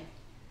man,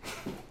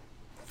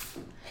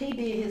 he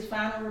did his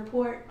final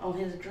report on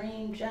his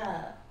dream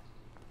job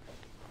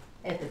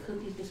at the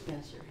Cookies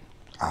dispensary.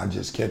 I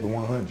just kept it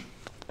 100.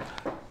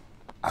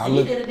 I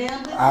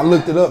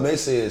looked it up. They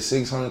said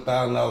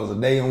 $600,000 a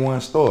day in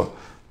one store.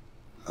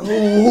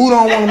 Who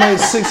don't want to make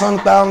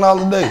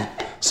 $600,000 a day?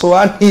 So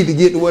I need to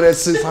get to where that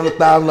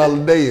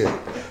 $600,000 a day is.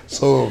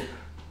 So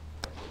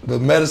the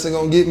medicine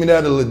gonna get me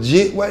there the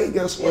legit way.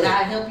 Guess what? And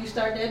I help you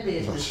start that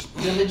business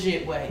the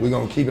legit way. We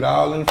gonna keep it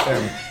all in the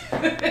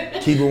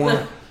family. Keep it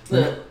one.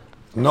 Look,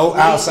 no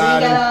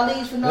outside. We got all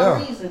these for no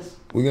reasons.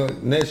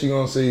 Next you're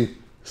gonna see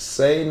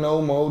Say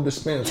No More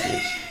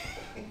dispensaries.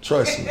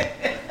 Trust me.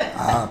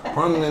 I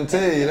permanently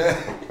tell you that.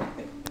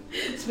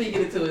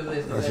 Speaking it to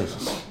his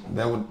listeners.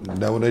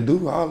 That what they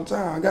do all the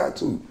time. I got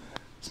to.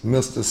 It's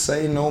Mr.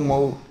 Say No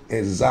More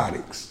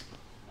Exotics.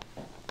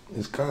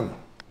 It's coming.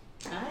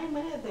 I ain't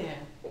mad there.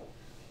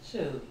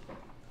 Shoot.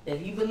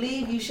 If you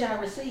believe, you shall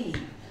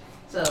receive.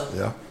 So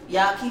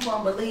y'all keep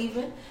on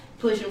believing,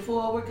 pushing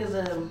forward, because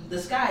the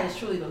sky is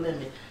truly the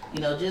limit. You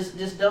know,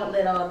 just don't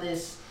let all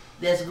this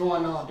that's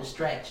going on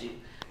distract you.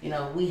 You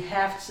know, we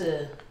have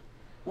to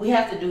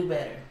do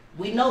better.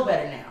 We know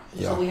better now,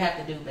 so we have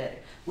to do better.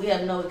 We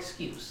have no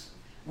excuse.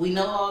 We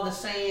know all the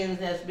sayings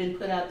that's been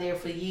put out there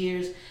for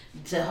years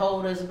to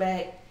hold us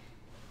back.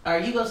 Are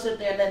you going to sit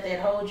there and let that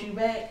hold you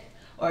back?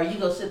 Or are you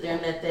going to sit there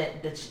and let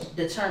that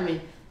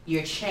determine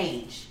your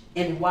change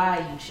and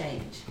why you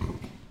change?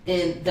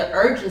 And the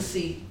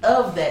urgency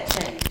of that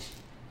change.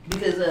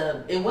 Because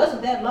it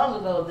wasn't that long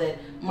ago that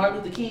Martin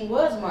Luther King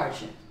was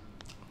marching.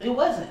 It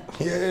wasn't.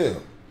 Yeah.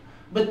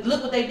 But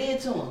look what they did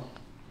to him.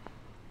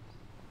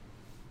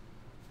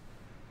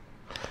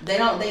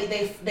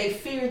 They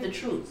fear the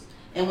truth.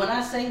 And when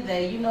I say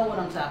they, you know what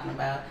I'm talking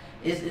about.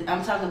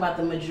 I'm talking about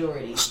the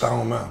majority.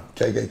 Stone Mountain,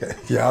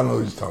 KKK. Yeah, I know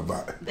what you're talking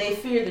about. They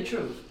fear the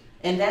truth.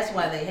 And that's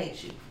why they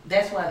hate you.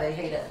 That's why they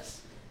hate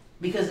us.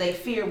 Because they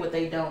fear what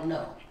they don't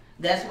know.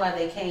 That's why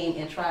they came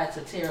and tried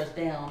to tear us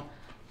down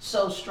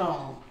so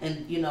strong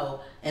and, you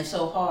know, and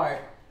so hard.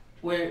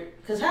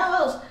 Because how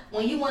else,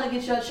 when you want to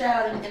get your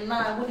child in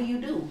line, what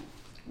do?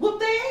 Whoop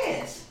their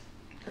ass.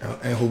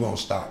 And who gonna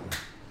stop me?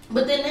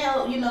 But then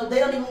now, you know, they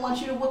don't even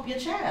want you to whoop your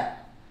child.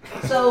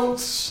 So,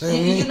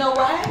 you know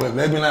why? But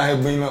they been out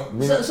here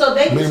being so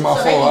they can get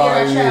our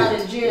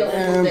child in jail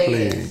and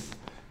they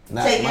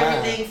take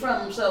everything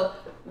from them. So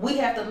we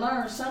have to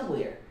learn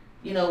somewhere.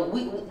 You know,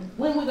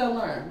 when we gonna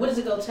learn? What is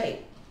it gonna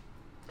take?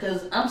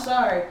 Because I'm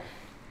sorry,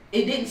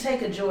 it didn't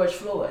take a George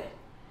Floyd.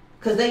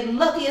 Because they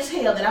lucky as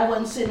hell that I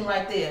wasn't sitting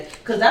right there.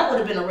 Because I would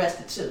have been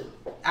arrested too.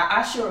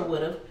 I sure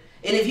would have.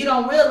 And if you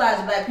don't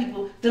realize, black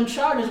people, them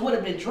charges would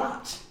have been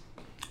dropped.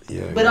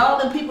 Yeah. But all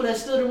them people that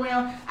stood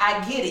around,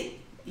 I get it.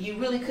 You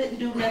really couldn't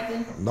do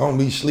nothing. Don't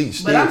be sleep.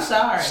 But I'm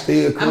sorry.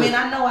 Still could. I mean,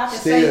 I know I can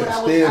say what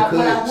I would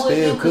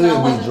do because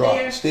I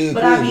wasn't there.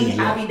 But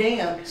I be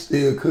damned.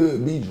 Still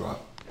could be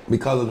dropped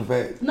because of the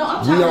fact. No,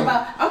 I'm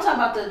talking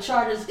about the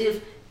charges.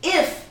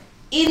 If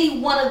any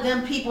one of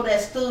them people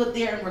that stood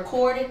there and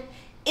recorded,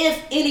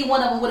 if any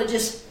one of them would have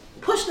just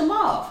pushed them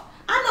off.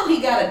 I know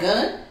he got a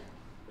gun.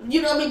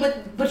 You know what I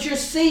mean? But you're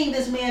seeing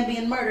this man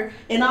being murdered,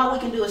 and all we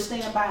can do is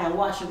stand by and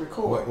watch and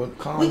record.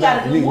 We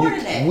got to do more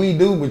than that. We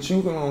do, but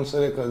you can only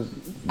say that because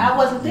I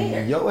wasn't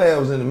there. Your ass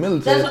was in the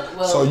military,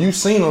 so you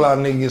seen a lot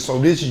of niggas. So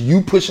this is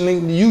you pushing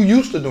niggas. You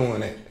used to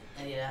doing that.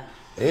 Yeah.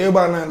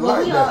 Everybody not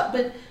like that.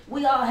 But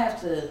we all have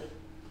to,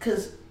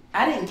 because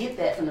I didn't get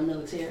that from the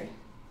military.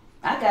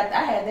 I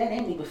had that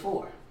in me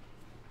before.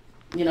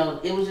 You know,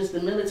 it was just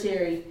the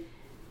military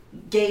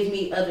gave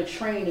me other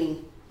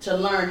training to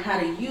learn how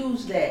to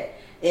use that.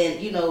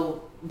 And, you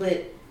know,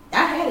 but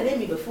I had it in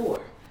me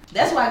before.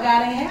 That's why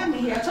God ain't have me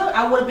here. I told you,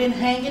 I would have been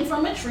hanging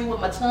from a tree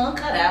with my tongue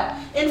cut out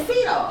and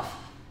feet off.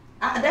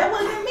 That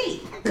wasn't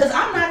me, because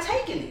I'm not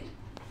taking it.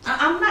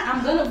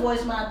 I'm gonna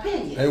voice my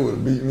opinion. They would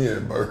have beat me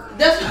at birth.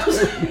 That's what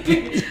I'm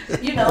saying.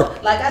 You know,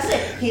 like I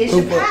said, here's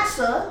your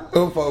pastor.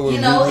 You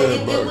know,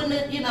 it wouldn't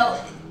have, you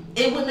know,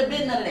 it wouldn't have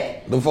been none of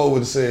that. The folk would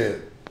have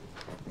said,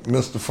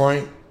 Mr.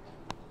 Frank,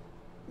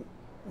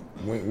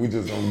 we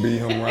just gonna beat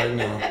him right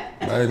now.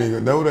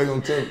 That's what they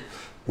gonna tell.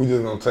 We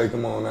just gonna take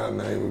him on out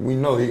now. We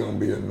know he gonna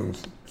be a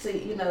nuisance.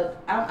 See, you know,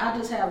 I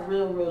just have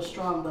real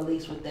strong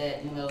beliefs with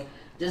that, you know.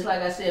 Just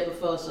like I said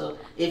before, so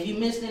if you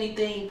missed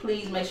anything,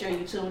 please make sure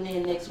you tune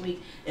in next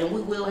week, and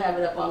we will have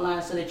it up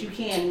online so that you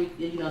can,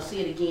 you know, see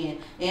it again,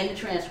 and the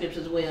transcripts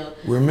as well.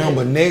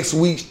 Remember, next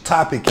week's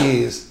topic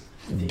is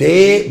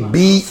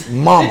deadbeat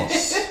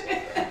mamas.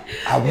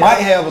 I might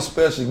have a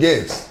special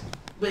guest.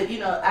 But, you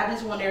know, I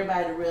just want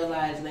everybody to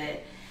realize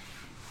that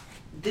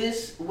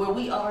this, where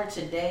we are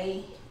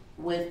today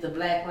with the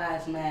Black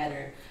Lives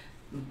Matter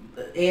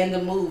and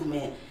the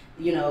movement,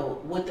 you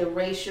know, with the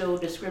racial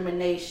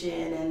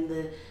discrimination and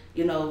the,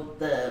 you know,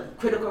 the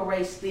critical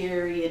race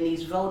theory and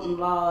these voting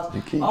laws,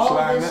 all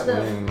this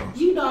stuff,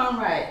 you darn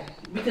right.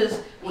 Because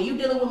when you're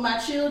dealing with my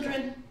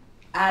children,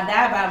 I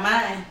die by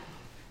mine.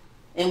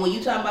 And when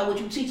you talking about what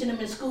you teaching them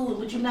in school and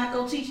what you not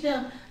gonna teach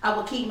them, I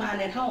will keep mine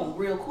at home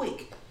real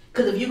quick.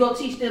 Because if you go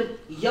teach them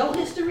your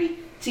history,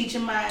 teach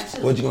them mine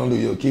too. What you gonna do?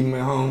 You'll keep them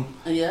at home?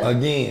 Yeah.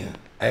 Again,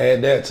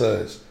 add that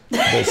to us.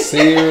 The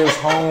Sears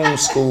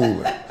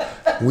homeschooling.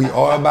 We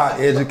are about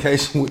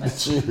education with the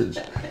children.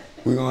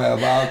 We're gonna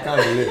have all kind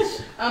of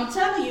lists. I'm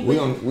telling you. We're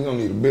gonna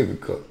need a bigger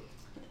cup.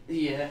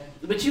 Yeah.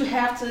 But you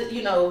have to,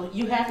 you know,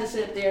 you have to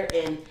sit there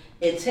and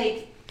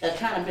take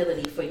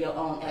accountability for your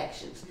own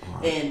actions.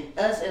 Right. And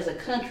us as a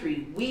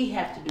country, we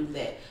have to do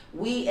that.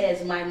 We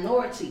as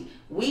minority,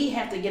 we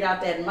have to get out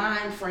that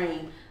mind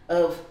frame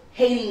of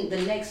hating the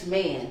next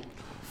man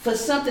for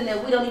something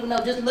that we don't even know.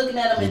 Just looking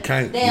at them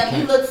and, damn,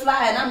 you look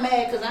fly and I'm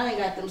mad because I ain't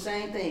got them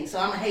same things, so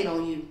I'm going to hate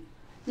on you.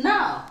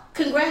 No.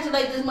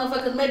 Congratulate this motherfucker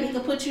because maybe he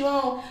can put you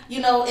on, you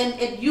know,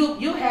 and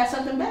you'll have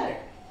something better.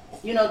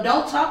 You know,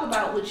 don't talk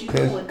about what you're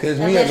doing. Catch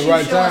me at the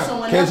right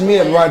time. Catch me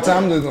at the right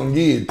time, I'm just going to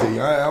give it to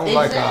you. I don't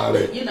like all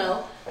that. You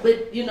know,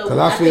 but, you know. Because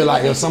I feel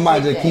like if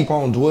somebody just keep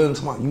on dwelling,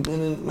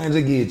 man,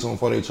 just give it to them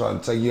before they try to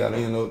take you out.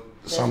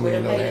 Something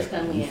in there.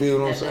 You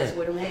feel what I'm saying? That's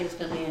where them haters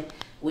come in.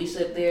 We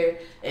sit there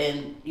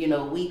and, you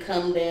know, we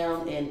come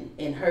down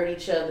and hurt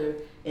each other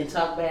and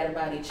talk bad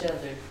about each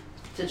other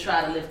to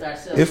try to lift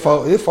ourselves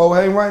up. If folk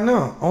hating right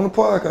now on the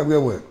podcast,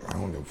 get what? I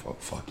don't give a fuck.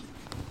 Fuck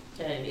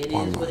you. Okay, it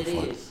is what it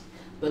is.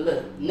 But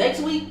look,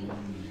 next week,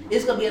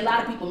 it's going to be a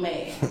lot of people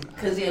mad.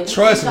 Because, yeah,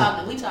 Trust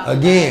me. We talking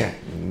again,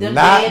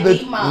 not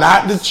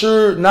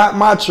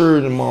my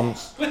children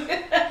mamas.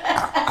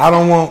 I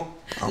don't want.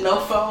 No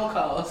phone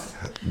calls.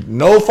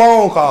 No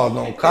phone calls,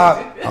 no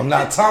call. I'm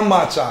not talking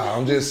about y'all.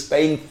 I'm just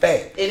stating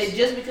fact. And it's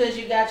just because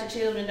you got your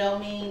children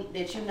don't mean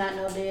that you not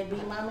no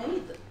deadbeat mama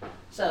either.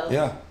 So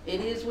yeah, it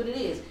is what it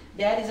is.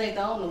 Daddies ain't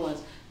the only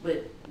ones,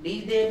 but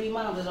these deadbeat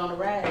moms is on the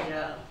rise,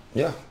 y'all.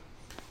 Yeah,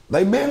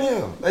 they been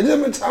here. They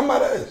just been talking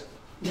about us.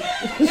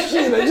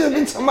 Shit, they just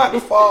been talking about the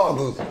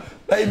fathers.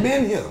 They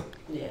been here.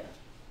 Yeah.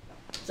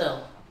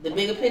 So the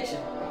bigger picture.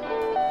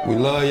 We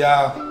love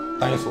y'all.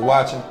 Thanks for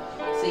watching.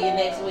 See you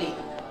next week.